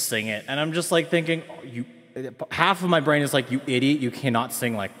 Let's just sing it. And I'm just like thinking, half of my brain is like, you idiot, you cannot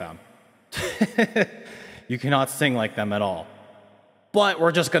sing like them. You cannot sing like them at all. But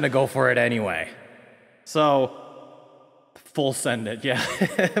we're just gonna go for it anyway. So, full send it, yeah.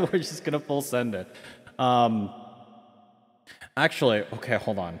 We're just gonna full send it. Actually, okay,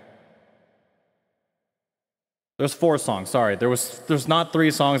 hold on. There's 4 songs, sorry. There's not 3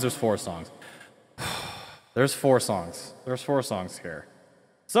 songs, there's 4 songs. There's 4 songs. There's 4 songs here.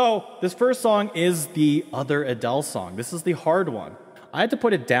 So, this first song is the other Adele song. This is the hard one. I had to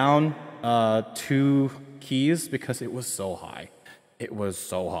put it down 2 keys because it was so high. It was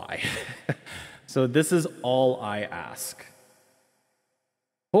so high. So this is All I Ask.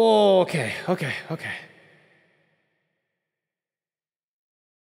 Oh, okay. Hold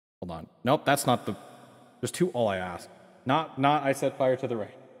on. Nope, that's not the... There's 2 All I Ask. Not I Set Fire to the Rain.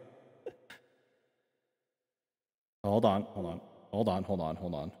 Hold on.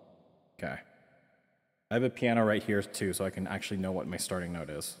 Okay. I have a piano right here too, so I can actually know what my starting note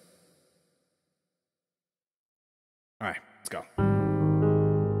is. All right, let's go.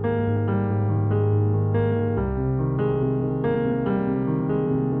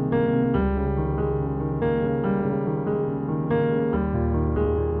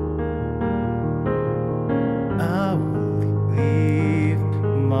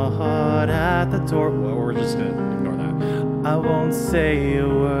 At the door. Well, we're just gonna ignore that. I won't say a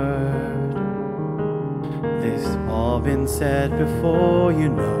word. This all been said before, you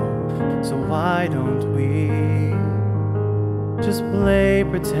know. So why don't we just play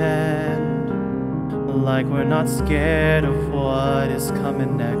pretend like we're not scared of what is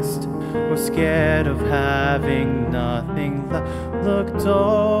coming next. We're scared of having nothing left. Look,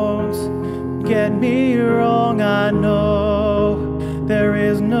 don't get me wrong, I know there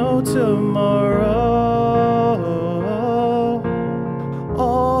is no tomorrow.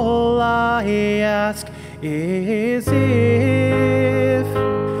 All I ask is if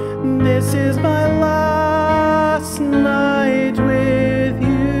this is my last night with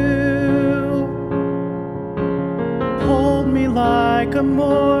you. Hold me like I'm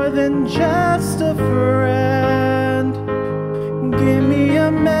more than just a friend. Give me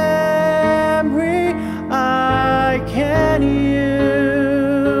a memory I can use.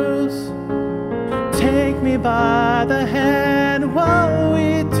 Take me by the hand while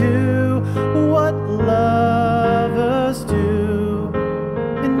we do what lovers do.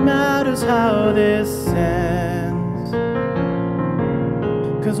 It matters how this ends.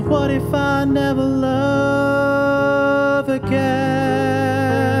 'Cause what if I never love again?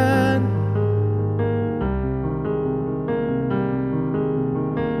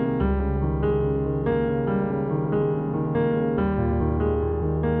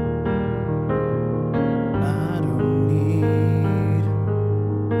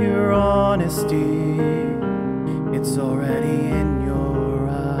 It's It's already in your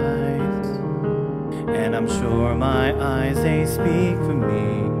eyes, and I'm sure my eyes, they speak for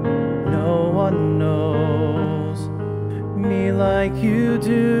me. No one knows me like you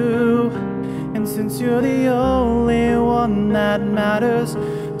do, and since you're the only one that matters,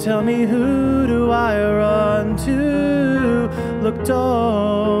 tell me, who do I run to? Look,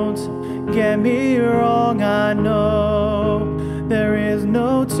 don't get me wrong, I know there is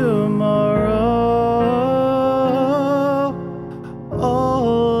no tomorrow.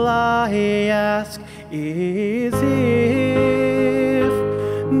 All I ask is, if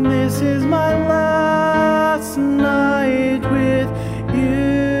this is my last night with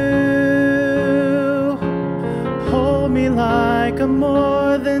you, hold me like I'm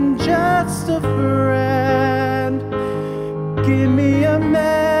more than just a friend. Give me a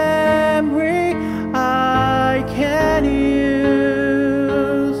memory I can use.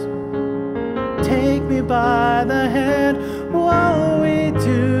 Take me by the hand while we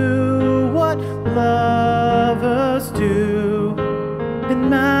do what lovers do. It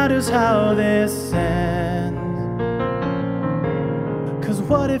matters how this ends, 'cause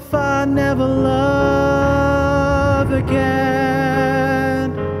what if I never love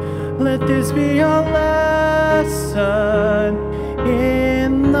again? Let this be your lesson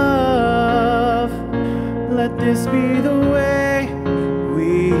in love. Let this be the way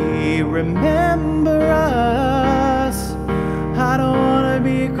we remember us. I don't wanna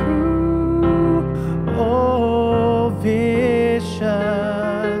be cruel or vicious,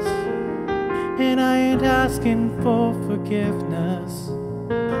 and I ain't asking for forgiveness.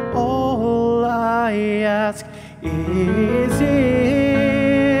 All I ask is,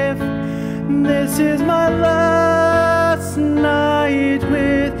 if this is my last night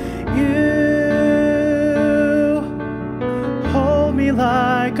with you, hold me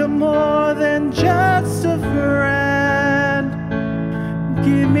like I'm more than just a friend.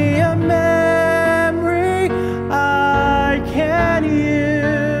 Give me a memory I can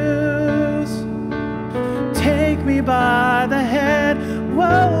use. Take me by the hand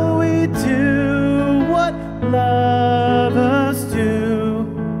while we do what lovers do.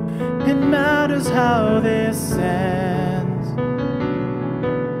 It matters how this ends,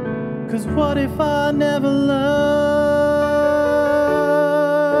 'cause what if I never love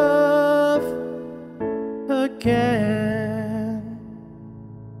again?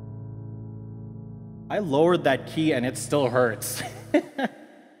 I lowered that key and it still hurts.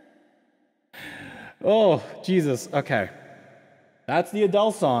 Oh, Jesus. Okay. That's the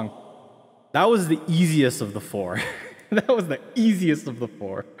Adele song. That was the easiest of the four. That was the easiest of the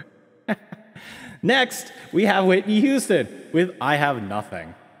four. Next, we have Whitney Houston with I Have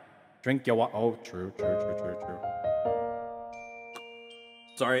Nothing. Drink your water. Oh, true.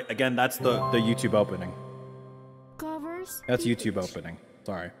 Sorry, again, that's the YouTube opening. Covers. That's YouTube opening.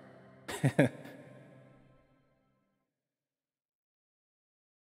 Sorry.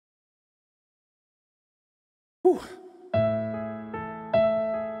 Whew.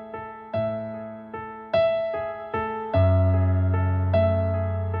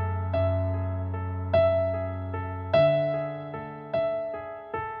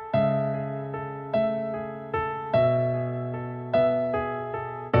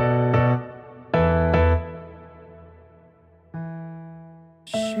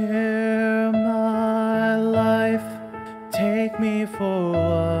 Share my life, take me for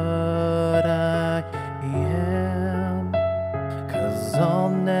what I am, 'cause I'll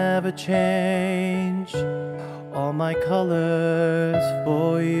never change all my colors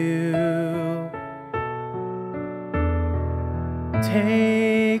for you.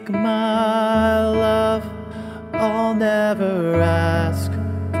 Take my love, I'll never ask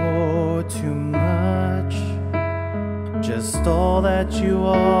for too much, just all that you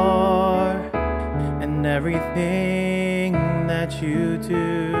are and everything that you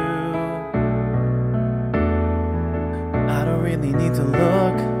do. I don't really need to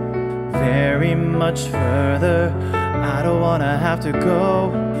look very much further. I don't wanna have to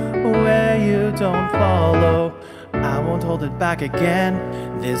go where you don't follow. I won't hold it back again.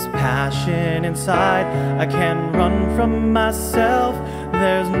 This passion inside, I can't run from myself.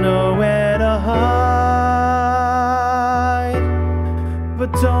 There's nowhere to hide.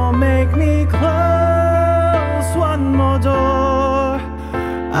 But don't make me close one more door.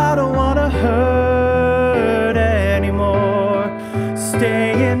 I don't wanna hurt anymore.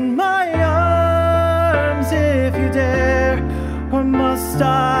 Stay in my arms if you dare, or must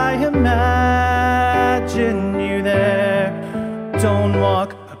I imagine you there? Don't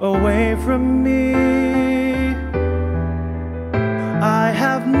walk away from me. I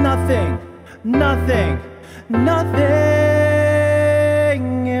have nothing, nothing, nothing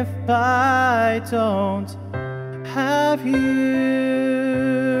if I don't have you.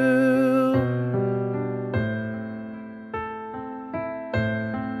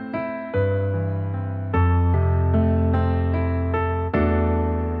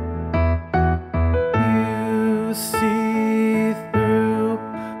 You see through,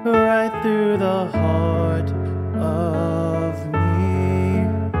 right through the heart of me.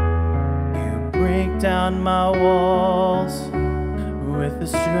 You break down my walls with the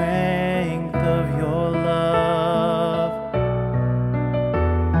strength of your love.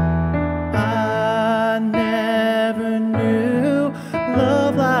 I never knew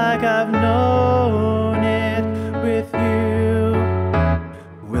love like I've known it with you.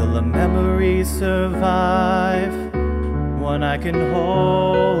 Will a memory survive, one I can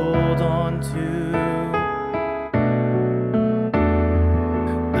hold on to?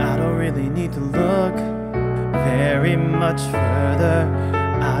 I don't really need to look very much further.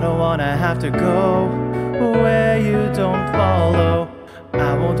 I don't wanna have to go where you don't follow.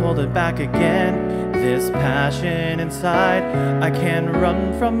 I won't hold it back again, this passion inside. I can't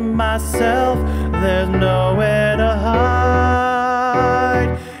run from myself, there's nowhere to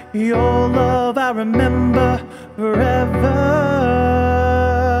hide. Your love I remember forever,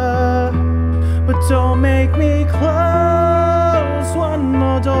 but don't make me close one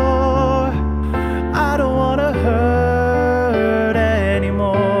more door. I don't wanna hurt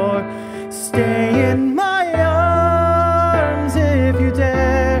anymore. Stay in my arms if you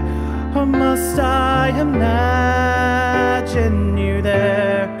dare, or must I imagine you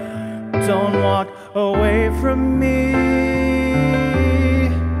there? Don't walk away from me.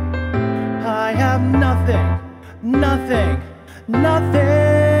 I have nothing, nothing, nothing.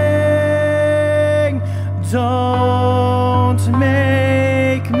 Don't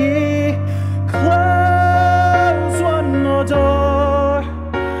make me close one more door.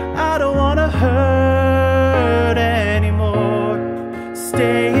 I don't wanna hurt anymore.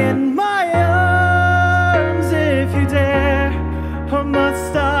 Stay in my arms if you dare, or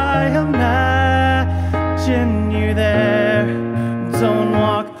must I imagine you there? Don't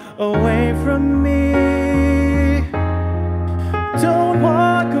walk away from me. Don't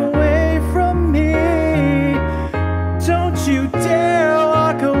walk away from me. Don't you dare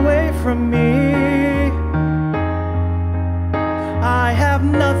walk away from me. I have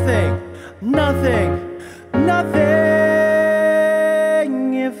nothing, nothing, nothing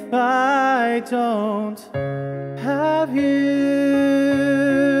if I don't have you.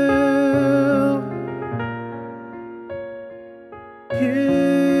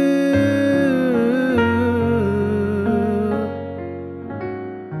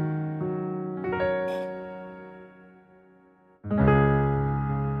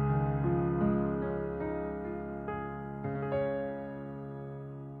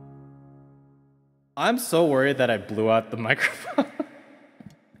 I'm so worried that I blew out the microphone.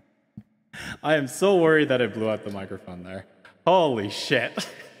 I am so worried that I blew out the microphone there. Holy shit.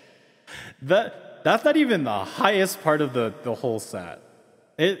 That's not even the highest part of the whole set.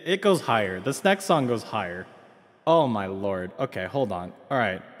 It goes higher. This next song goes higher. Oh my lord. Okay, hold on.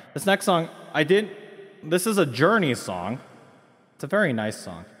 Alright. This next song, this is a Journey song. It's a very nice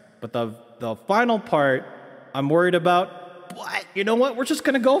song. But the final part, I'm worried about. What? You know what? We're just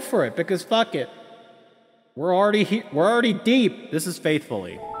gonna go for it because fuck it. We're already deep. This is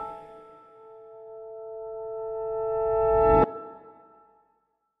Faithfully.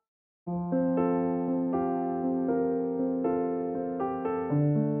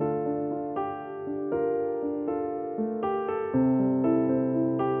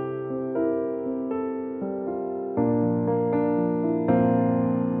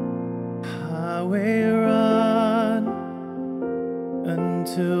 Highway run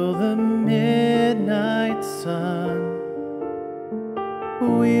until the midnight sun.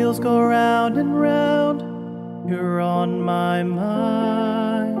 Wheels go round and round, you're on my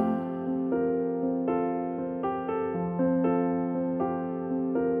mind.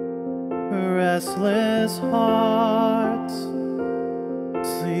 Restless hearts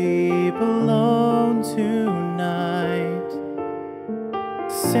sleep alone tonight,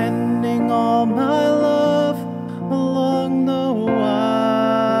 sending all my love along the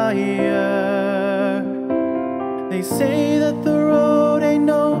wire. They say that the road ain't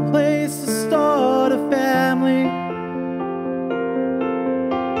no place to start a family.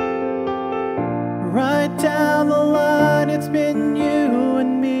 Right down the line, it's been you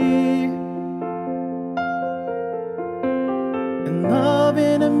and me. And love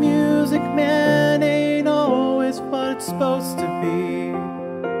in a music man ain't always what it's supposed to be.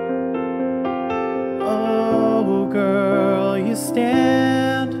 Oh. girl, you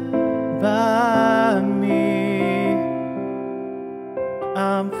stand by me.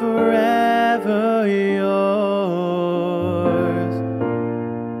 I'm forever yours,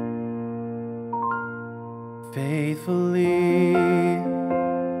 faithfully.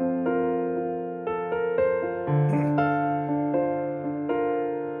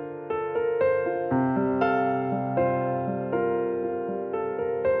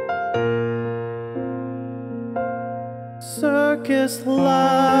 Circus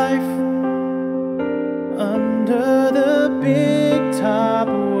life under the big top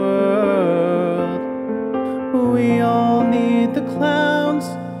world. We all need the clowns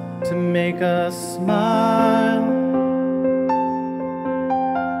to make us smile.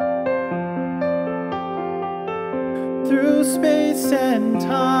 Through space and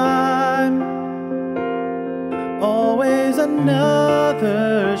time, always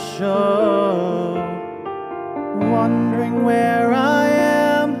another show. Wondering where I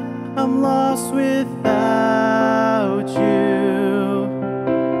am, I'm lost without you.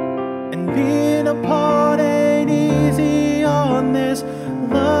 And being apart ain't easy on this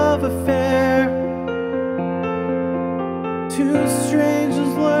love affair. Two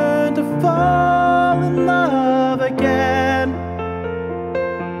strangers learn to fall in love again.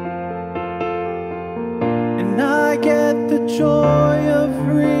 And I get the joy of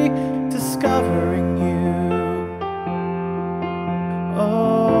rediscovering you.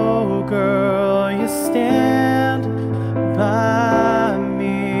 Oh, girl, you stand by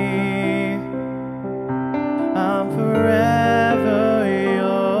me. I'm forever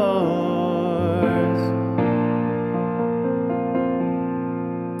yours,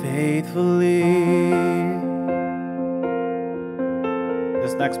 faithfully.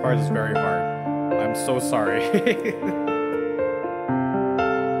 This next part is very hard. I'm so sorry.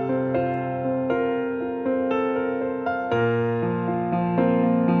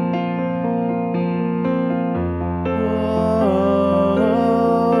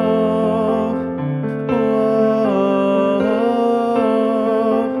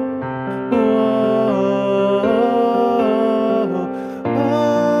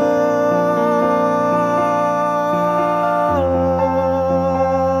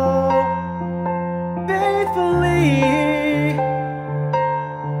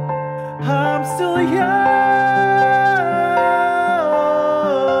 I'm still yours.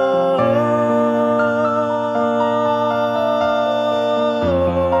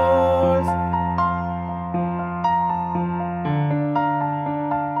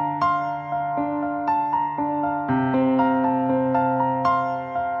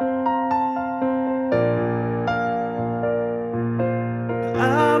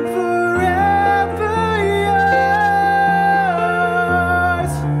 I'm forever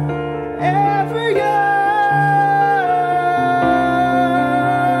yours, ever yours,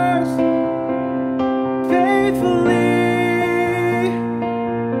 faithfully.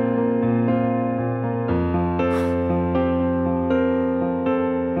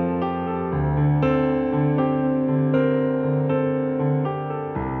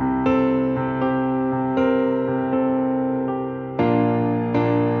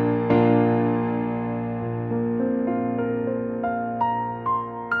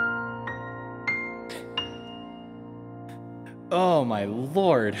 Oh my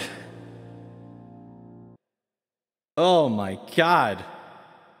lord. Oh my god.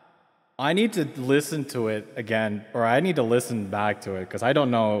 I need to listen to it again, or I need to listen back to it, because I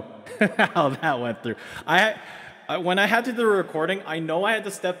don't know how that went through. When I had to do the recording, I know I had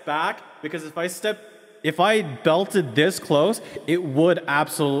to step back, because if I belted this close, it would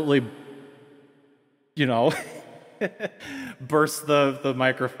absolutely, you know, burst the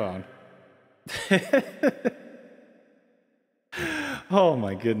microphone. Oh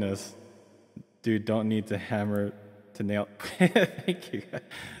my goodness. Dude, don't need to hammer to nail. Thank you.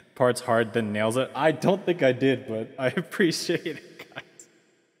 Part's hard, then nails it. I don't think I did, but I appreciate it, guys.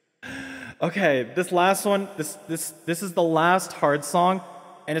 Okay, this last one, this is the last hard song,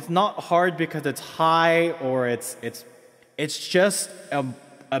 and it's not hard because it's high or it's just a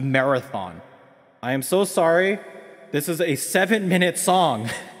marathon. I am so sorry. This is a 7-minute song.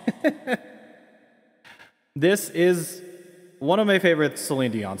 This is one of my favorite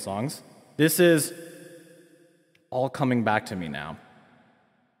Celine Dion songs. This is All Coming Back to Me Now.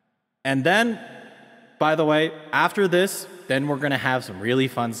 And then, by the way, after this, then we're going to have some really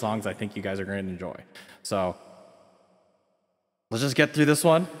fun songs I think you guys are going to enjoy. So, let's just get through this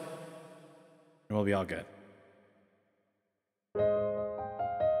one, and we'll be all good.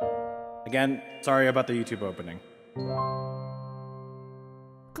 Again, sorry about the YouTube opening.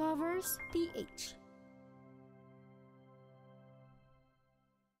 Covers PH.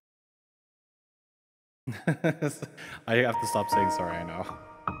 I have to stop saying sorry, I know.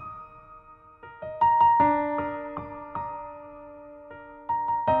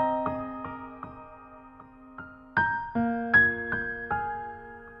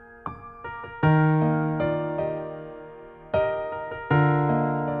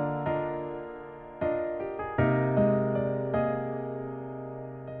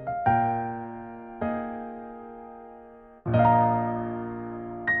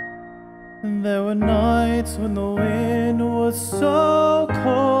 There were nights when the wind was so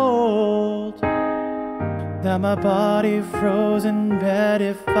cold that my body froze in bed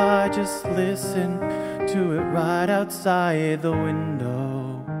if I just listened to it right outside the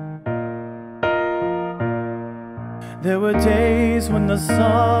window. There were days when the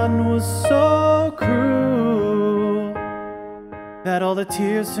sun was so cruel that all the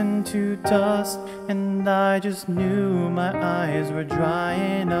tears turned to dust, and I just knew my eyes were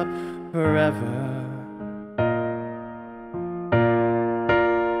drying up forever.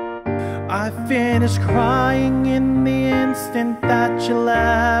 I finished crying in the instant that you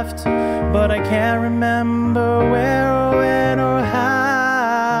left, but I can't remember where or when or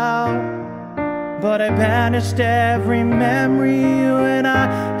how. But I banished every memory you and I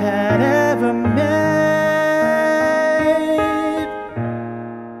had ever made.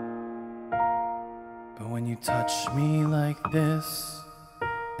 But when you touch me like this,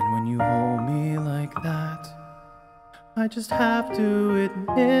 and when you hold me like that, I just have to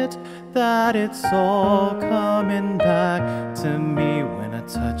admit that it's all coming back to me. When I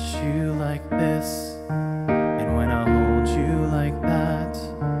touch you like this, and when I hold you like that,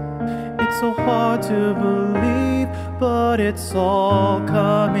 it's so hard to believe, but it's all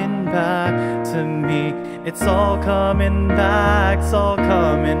coming back to me. It's all coming back, it's all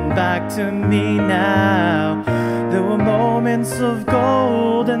coming back to me now. There were moments of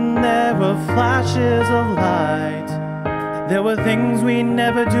gold and there were flashes of light. There were things we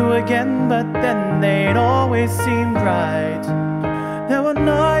never do again, but then they'd always seem right. There were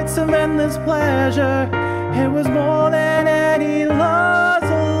nights of endless pleasure. It was more than any loss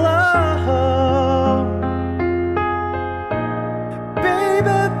of love.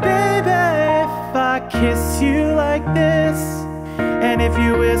 Baby, baby, if I kiss you like this, and if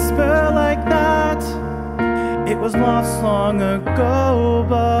you whisper like that, it was lost long ago,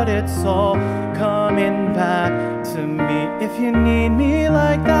 but it's all coming back to me. If you need me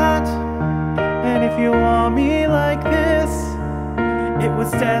like that, and if you want me like this, it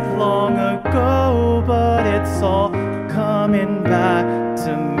was dead long ago, but it's all coming back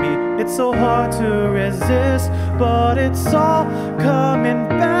to me. It's so hard to resist, but it's all coming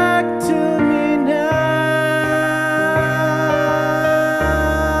back to me now.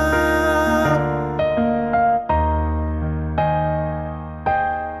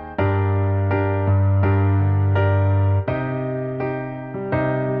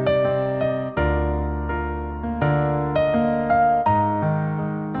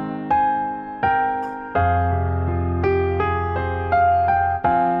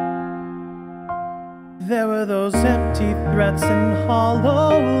 There were those empty threats and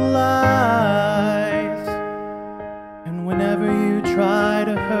hollow lies, and whenever you try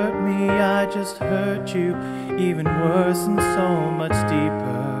to hurt me, I just hurt you even worse and so much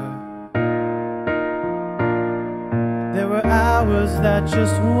deeper. There were hours that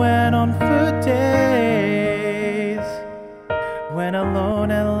just went on for days, when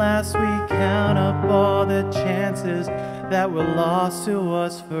alone at last we count up all the chances that were lost to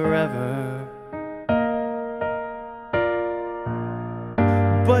us forever.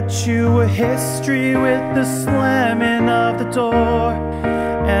 But you were history with the slamming of the door,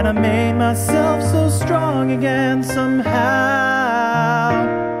 and I made myself so strong again somehow.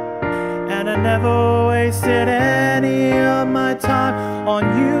 And I never wasted any of my time on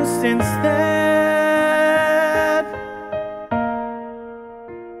you since then.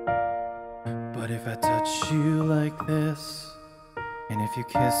 But if I touch you like this, and if you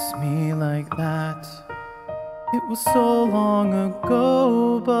kiss me like that, it was so long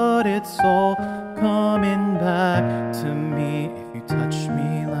ago, but it's all coming back to me. If you touch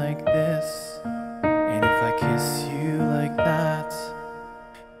me like this, and if I kiss you like that,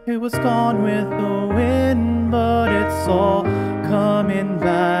 it was gone with the wind, but it's all coming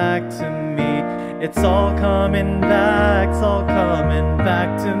back to me. It's all coming back, it's all coming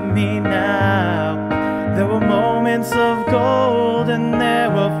back to me now. There were moments of gold and there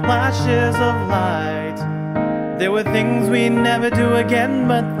were flashes of light. There were things we'd never do again,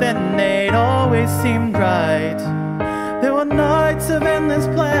 but then they'd always seemed right. There were nights of endless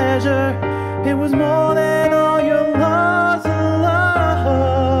pleasure. It was more than all your loss of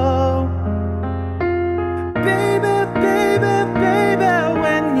love.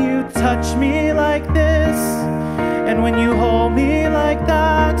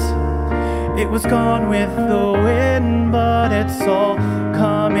 was gone with the wind, but it's all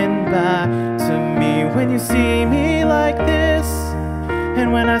coming back to me. When you see me like this,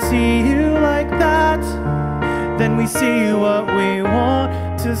 and when I see you like that, then we see what we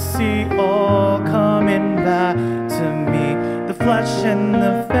want to see, all coming back to me. The flesh and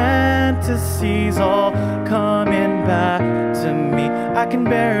the fantasies all coming back to me. I can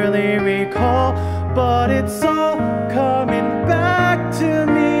barely recall, but it's all coming back to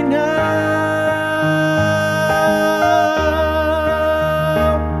me now.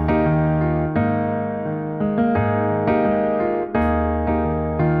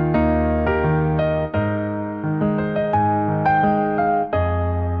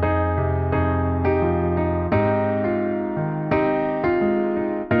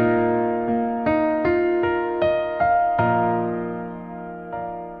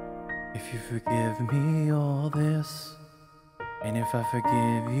 If you forgive me all this, and if I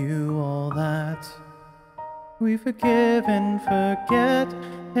forgive you all that, we forgive and forget,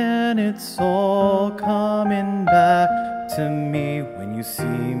 and it's all coming back to me. When you see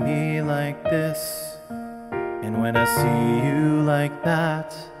me like this, and when I see you like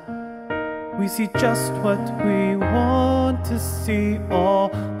that, we see just what we want to see, all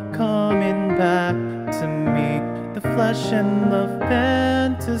coming back to me. The flesh and the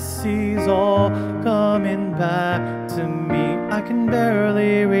fantasies all coming back to me. I can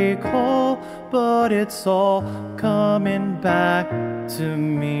barely recall, but it's all coming back to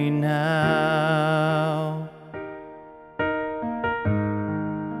me now.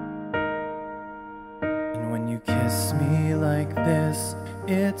 And when you kiss me like this,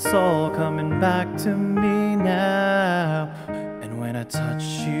 it's all coming back to me now. And when I touch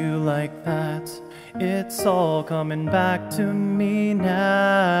you like that, it's all coming back to me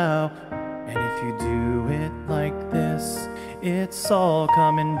now. And if you do it like this, it's all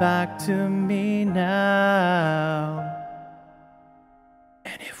coming back to me now.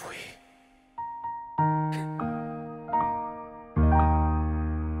 And if we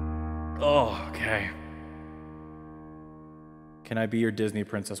Oh, okay. Can I be your Disney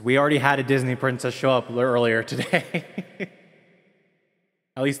princess? We already had a Disney princess show up earlier today.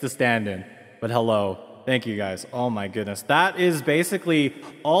 At least the stand-in. But hello. Thank you guys. Oh my goodness. That is basically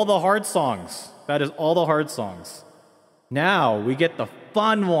all the hard songs. That is all the hard songs. Now we get the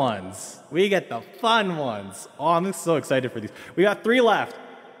fun ones. We get the fun ones. Oh, I'm so excited for these. We got 3 left.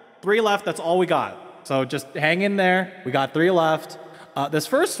 3 left, that's all we got. So just hang in there. We got 3 left. This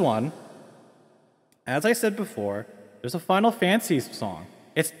first one, as I said before, there's a Final Fantasy song.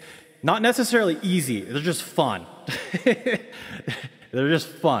 It's not necessarily easy. They're just fun. They're just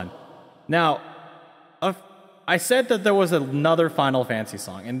fun. Now, I said that there was another Final Fantasy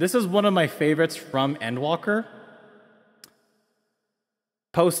song, and this is one of my favorites from Endwalker.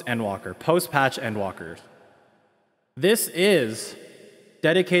 Post-Endwalker, post-patch Endwalker. This is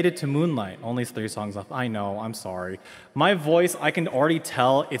dedicated to Moonlight. Only 3 songs left. I know, I'm sorry. My voice, I can already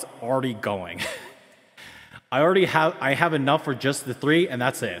tell it's already going. I have enough for just the 3, and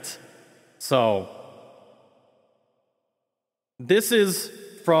that's it. So, this is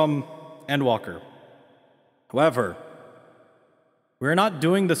from Endwalker. However, we're not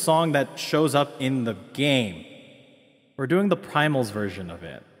doing the song that shows up in the game. We're doing the Primals version of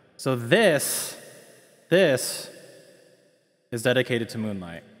it. So this is dedicated to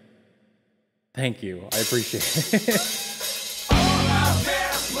Moonlight. Thank you, I appreciate it.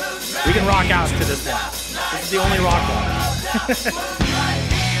 We can rock out to this one. This is the only rock one.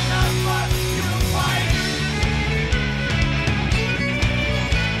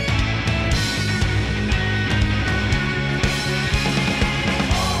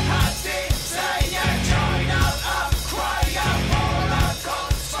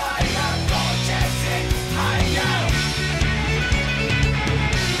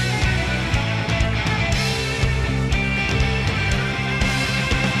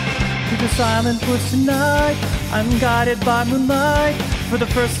 The silent woods tonight, I'm guided by moonlight. For the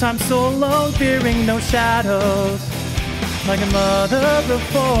first time so long, fearing no shadows. Like a mother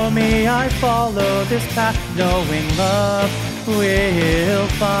before me, I follow this path, knowing love will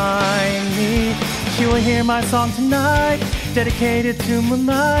find me. She will hear my song tonight, dedicated to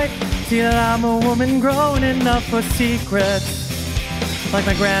moonlight. See that I'm a woman grown enough for secrets. Like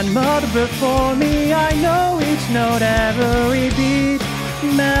my grandmother before me, I know each note, every beat.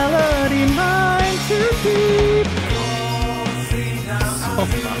 Melody mine to keep. So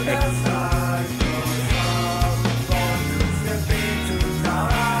nice.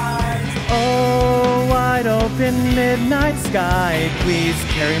 Oh, wide open midnight sky, please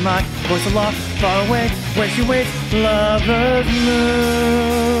carry my voice aloft, far away, where she waits, lover's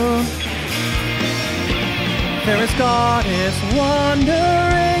moon. Fairest goddess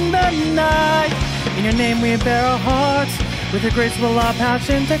wandering the night. In your name we bear our hearts. With your grace will our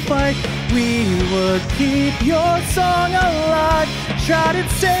passion take flight. We would keep your song alive, shrouded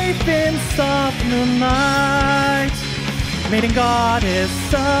safe in soft moonlight. Maiden goddess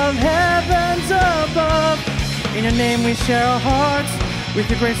of heavens above, in your name we share our hearts. With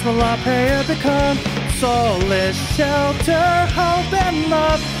your grace will our prayer become solace, shelter, hope, and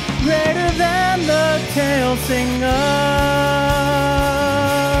love, greater than the tale sing of.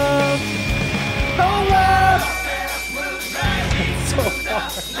 Oh, love! So far.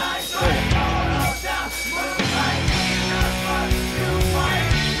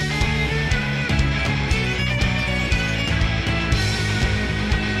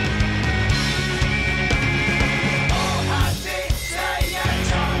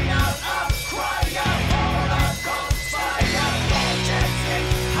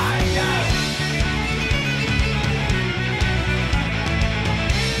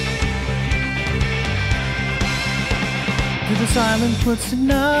 Through the silent woods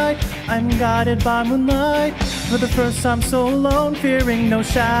tonight, I'm guided by moonlight. For the first time so alone, fearing no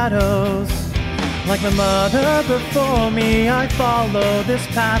shadows. Like my mother before me, I follow this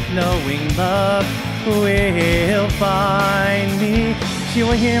path, knowing love will find me. She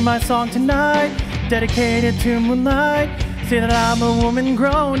will hear my song tonight, dedicated to moonlight. Say that I'm a woman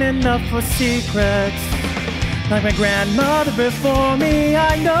grown enough for secrets. Like my grandmother before me,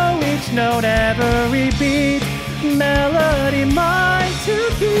 I know each note, every beat. Melody mine to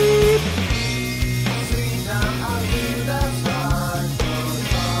keep.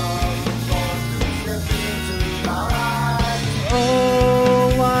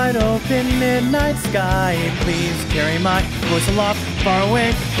 Oh, wide open midnight sky, please carry my voice aloft, far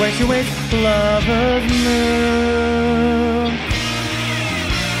away, where she waits, lover's moon.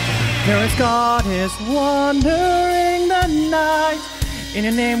 There is goddess wandering the night. In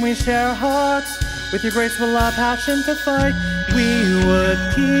your name we share our hearts. With your grace will our passion to fight. We would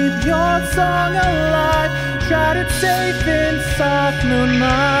keep your song alive, shrouded safe in soft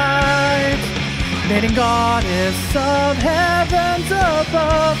moonlight. Maiden goddess of heavens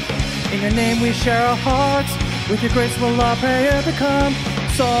above, in your name we share our hearts. With your grace will our prayer become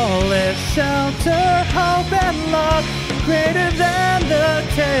solace, shelter, hope, and love, greater than the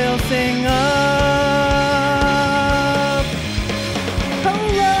tale sing of.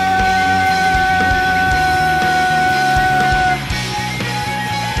 Oh, love.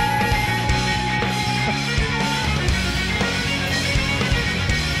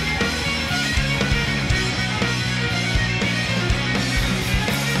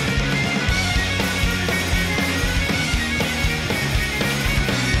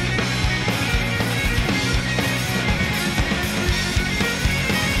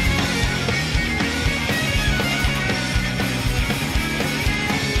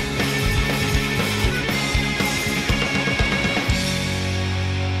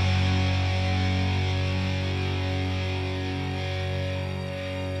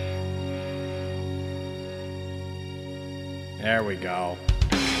 There we go.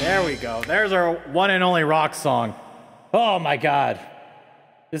 There we go. There's our one and only rock song. Oh my God.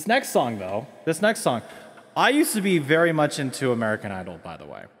 This next song, though, I used to be very much into American Idol, by the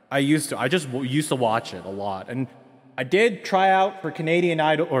way. I just used to watch it a lot. And I did try out for Canadian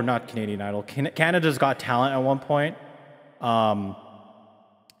Idol, or not Canadian Idol, Canada's Got Talent at one point. And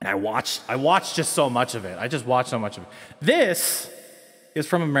I watched just so much of it. I just watched so much of it. This is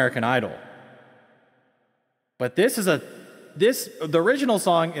from American Idol. But the original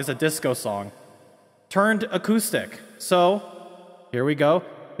song is a disco song turned acoustic. So, here we go.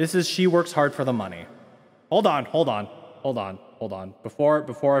 This is She Works Hard for the Money. Hold on. Before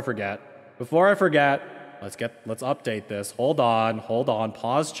I forget, let's update this. Hold on.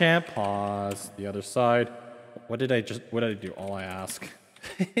 Pause, champ. Pause. The other side. What did I do? All I ask.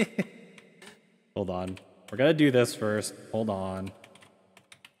 Hold on. We're gonna do this first. Hold on.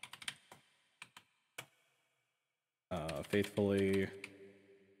 Faithfully.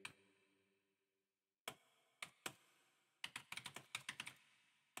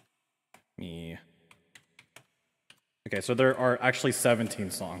 Me. Okay, so there are actually 17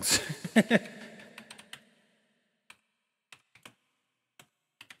 songs.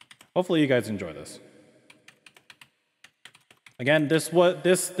 Hopefully you guys enjoy this. Again, this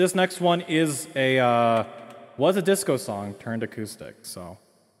next one is was a disco song turned acoustic, so.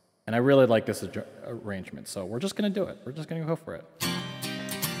 And I really like this arrangement, so we're just gonna do it. We're just gonna go for it.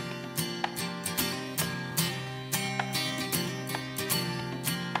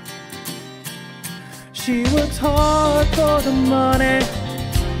 She works hard for the money,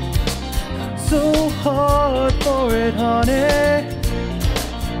 so hard for it, honey.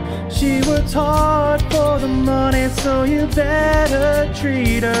 She works hard for the money, so you better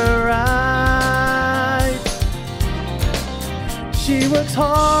treat her right. She works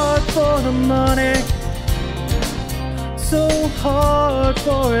hard for the money, so hard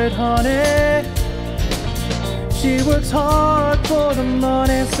for it, honey. She works hard for the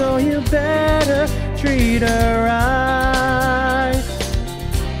money, so you better treat her right.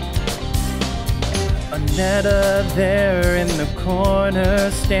 Annetta there in the corner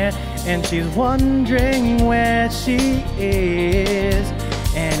stand, and she's wondering where she is.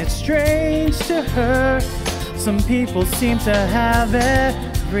 And it's strange to her, some people seem to have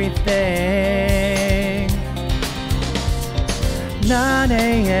everything. 9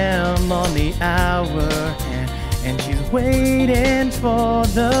 a.m. on the hour, and she's waiting for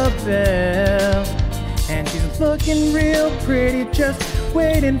the bell. And she's looking real pretty, just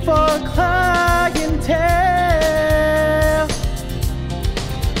waiting for clientele.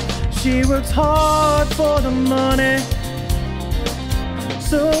 She works hard for the money,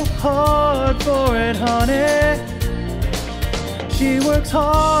 so hard for it, honey. She works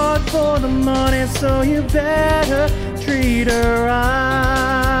hard for the money, so you better treat her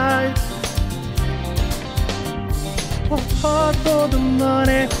right. Hard for the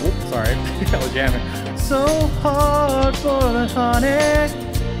money. Oops, sorry. I was jamming. So hard for the honey.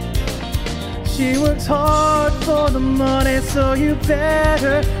 She works hard for the money, so you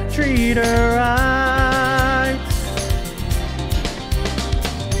better treat her right.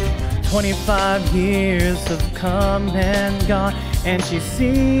 25 years have come and gone, and she's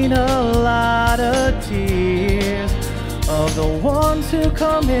seen a lot of tears. Of the ones who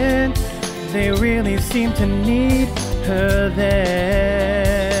come in, they really seem to need her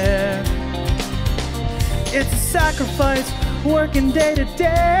there. It's a sacrifice, working day to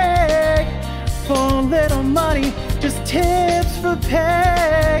day for a little money, just tips for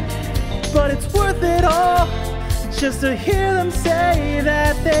pay. But it's worth it all just to hear them say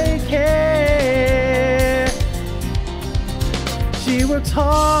that they care. She works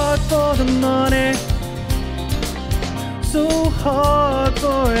hard for the money, so hard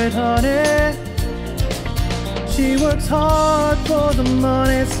for it, honey. She works hard for the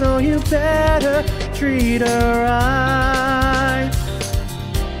money, so you better treat her right.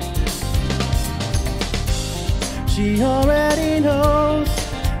 She already knows,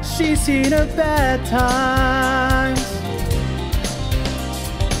 she's seen her bad times.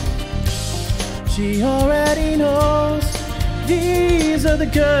 She already knows, these are the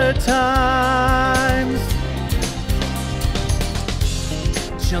good times.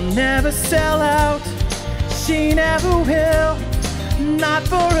 She'll never sell out, she never will, not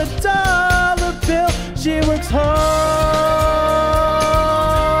for a dollar bill. She works hard,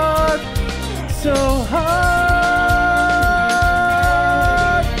 so hard.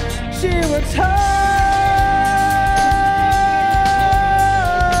 She works hard.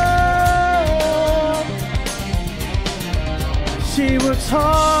 She works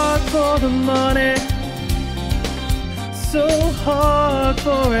hard for the money, so hard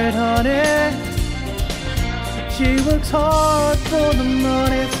for it, honey. She works hard for the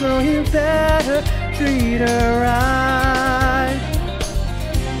money, so you better treat her right.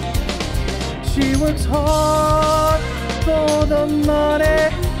 She works hard for the money,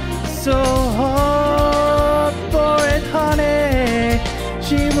 so hard for it, honey.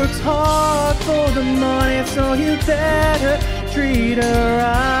 She works hard for the money, so you better treat her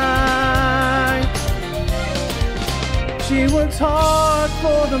right. She works hard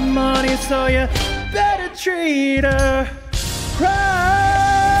for the money, so you better treat her right.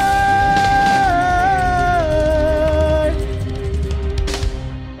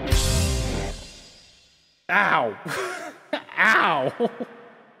 Ow! Ow! Oh,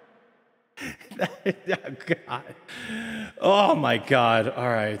 God. Oh my God. All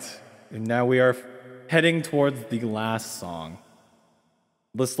right. And now we are heading towards the last song.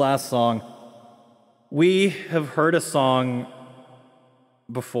 This last song, we have heard a song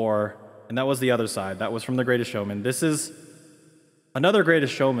before, and that was The Other Side. That was from The Greatest Showman. This is another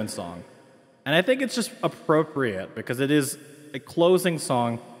Greatest Showman song. And I think it's just appropriate because it is a closing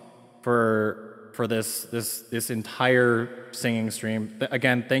song for this entire singing stream.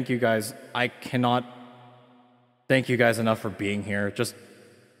 Again, thank you guys. I cannot thank you guys enough for being here. Just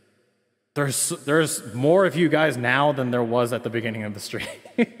there's more of you guys now than there was at the beginning of the stream.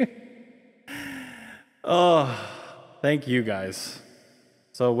 Oh, thank you guys.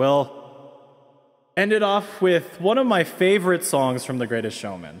 So we'll end it off with one of my favorite songs from The Greatest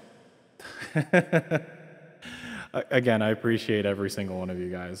Showman. Again, I appreciate every single one of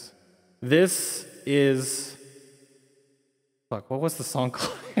you guys. This is... Fuck, what was the song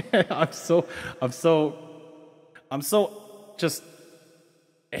called? I'm so just...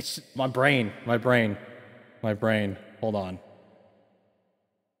 It's my brain. Hold on.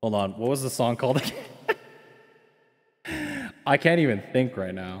 What was the song called again? I can't even think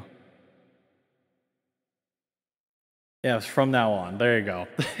right now. Yeah, it's From Now On. There you go.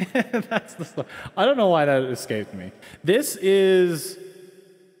 That's the song. I don't know why that escaped me. This is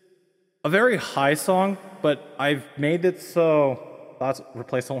a very high song, but I've made it so that's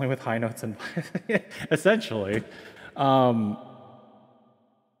replaced only with high notes and essentially.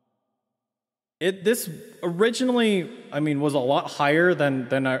 This originally, I mean, was a lot higher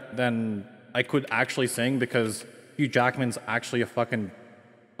than I could actually sing, because Hugh Jackman's actually a fucking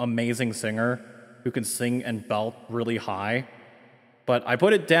amazing singer who can sing and belt really high. But I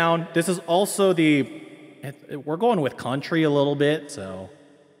put it down. This is also we're going with country a little bit, so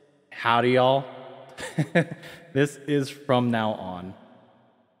howdy y'all. This is From Now On.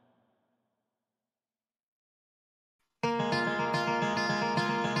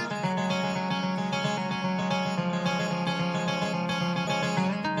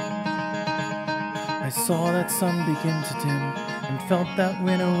 I saw that sun begin to dim and felt that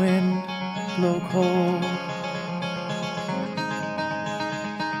winter wind blow cold.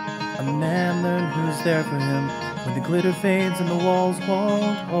 A man learned who's there for him when the glitter fades and the walls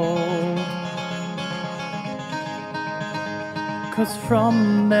won't hold. 'Cause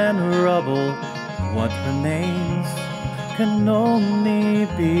from that rubble, what remains can only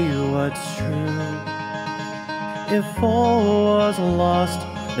be what's true. If all was lost,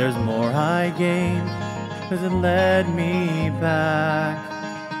 there's more I gained, 'cause it led me back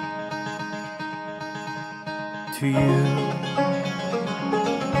to you.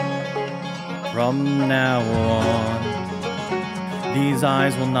 From now on, these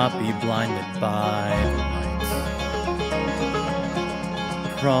eyes will not be blinded by the lights.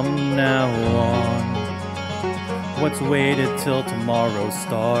 From now on, what's waited till tomorrow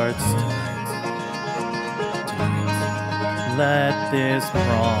starts tonight. Let this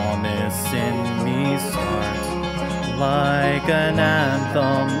promise in me start, like an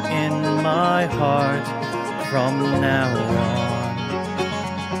anthem in my heart. From now on,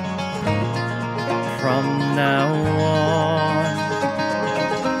 from now on.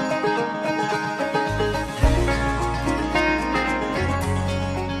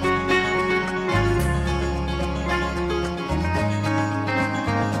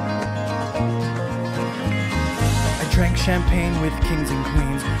 I drank champagne with kings and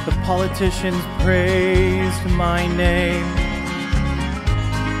queens. The politicians praised my name.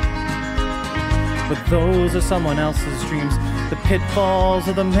 But those are someone else's dreams, the pitfalls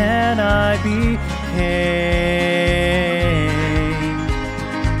of the man I became.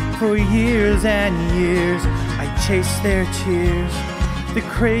 For years and years, I chased their tears, the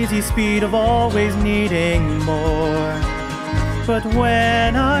crazy speed of always needing more. But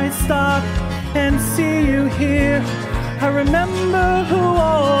when I stop and see you here, I remember who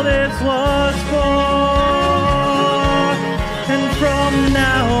all this was for. And from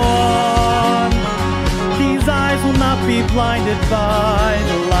now on, these eyes will not be blinded by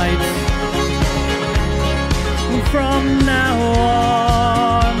the lights. And from now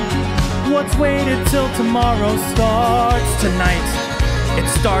on, what's waited till tomorrow starts tonight. It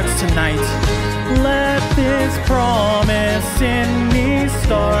starts tonight. Let this promise in me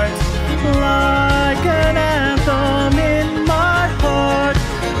start, like an anthem in my heart.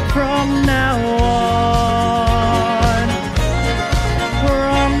 From now on,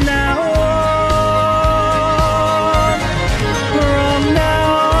 from now on, from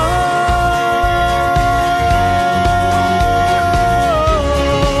now on,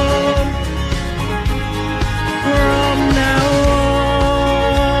 from now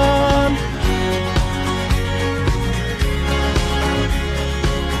on.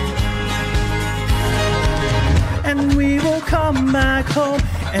 And we will come back home,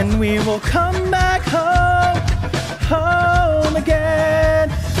 and we will come back home, home again.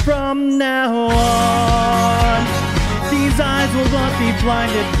 From now on, these eyes will not be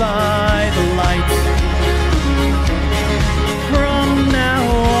blinded by the light. From now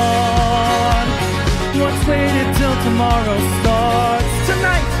on, what's waited till tomorrow starts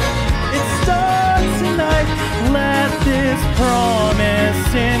tonight. It starts tonight. Let this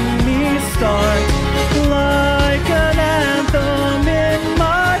promise in me start, like an anthem in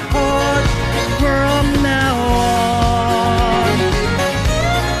my heart. From now on,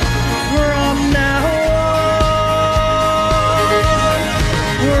 from now on,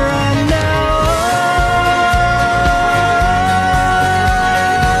 from now on.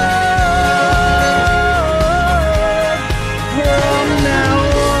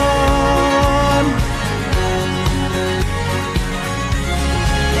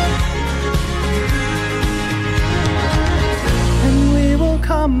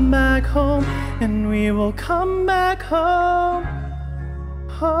 and we will come back home,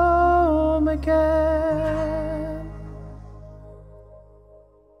 home again.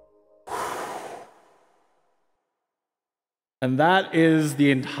 And that is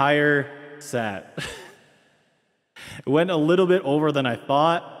the entire set. It went a little bit over than I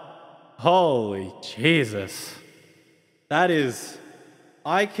thought. Holy Jesus. That is,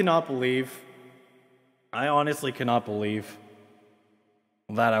 I honestly cannot believe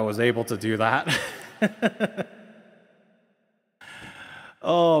that I was able to do that.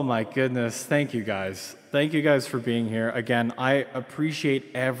 Oh my goodness. Thank you guys. Thank you guys for being here. Again, I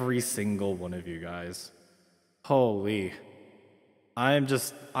appreciate every single one of you guys. Holy.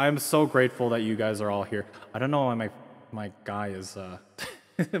 I'm so grateful that you guys are all here. I don't know why my guy is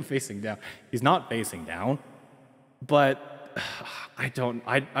facing down. He's not facing down, but I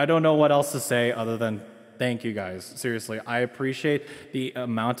don't know what else to say other than thank you guys. Seriously, I appreciate the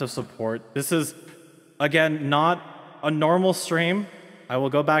amount of support. This is, again, not a normal stream. I will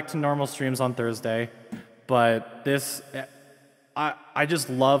go back to normal streams on Thursday, but this, I just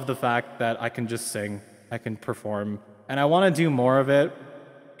love the fact that I can just sing, I can perform, and I want to do more of it.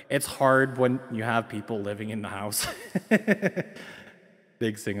 It's hard when you have people living in the house.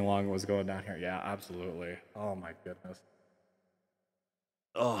 Big sing-along was going down here. Yeah, absolutely. Oh my goodness.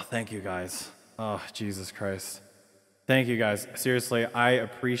 Oh, thank you guys. Oh, Jesus Christ. Thank you guys. Seriously, I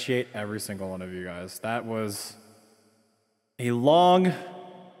appreciate every single one of you guys. That was a long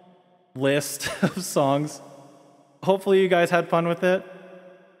list of songs. Hopefully you guys had fun with it.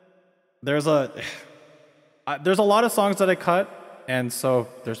 There's a lot of songs that I cut, and so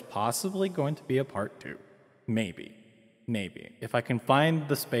there's possibly going to be a part 2. Maybe, if I can find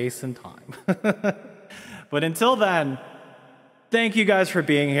the space and time. But until then, thank you guys for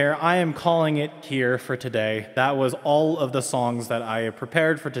being here. I am calling it here for today. That was all of the songs that I have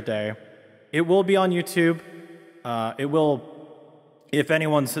prepared for today. It will be on YouTube. It will, if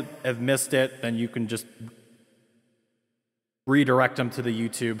anyone's have missed it, then you can just redirect them to the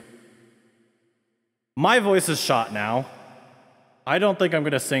YouTube. My voice is shot now. I don't think I'm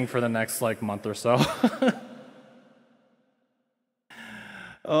gonna sing for the next month or so.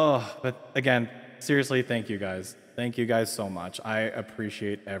 Oh, but again, seriously, thank you guys. Thank you guys so much. I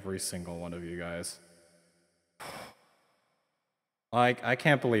appreciate every single one of you guys. I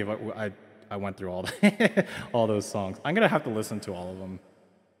can't believe I went through all all those songs. I'm gonna have to listen to all of them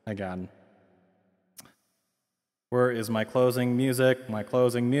again. Where is my closing music? My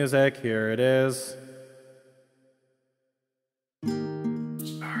closing music, here it is.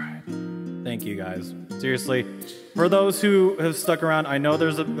 Alright. Thank you guys. Seriously, for those who have stuck around, I know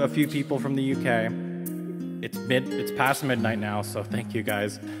there's a few people from the UK. It's past midnight now, so thank you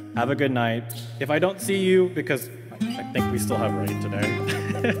guys. Have a good night. If I don't see you, because I think we still have rain today.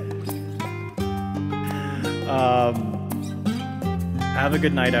 Have a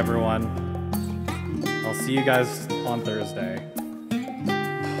good night, everyone. I'll see you guys on Thursday.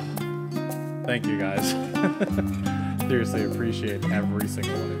 Thank you guys. Seriously, appreciate every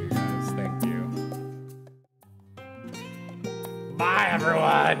single one of you guys. Thank you. Bye,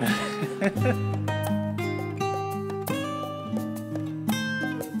 everyone.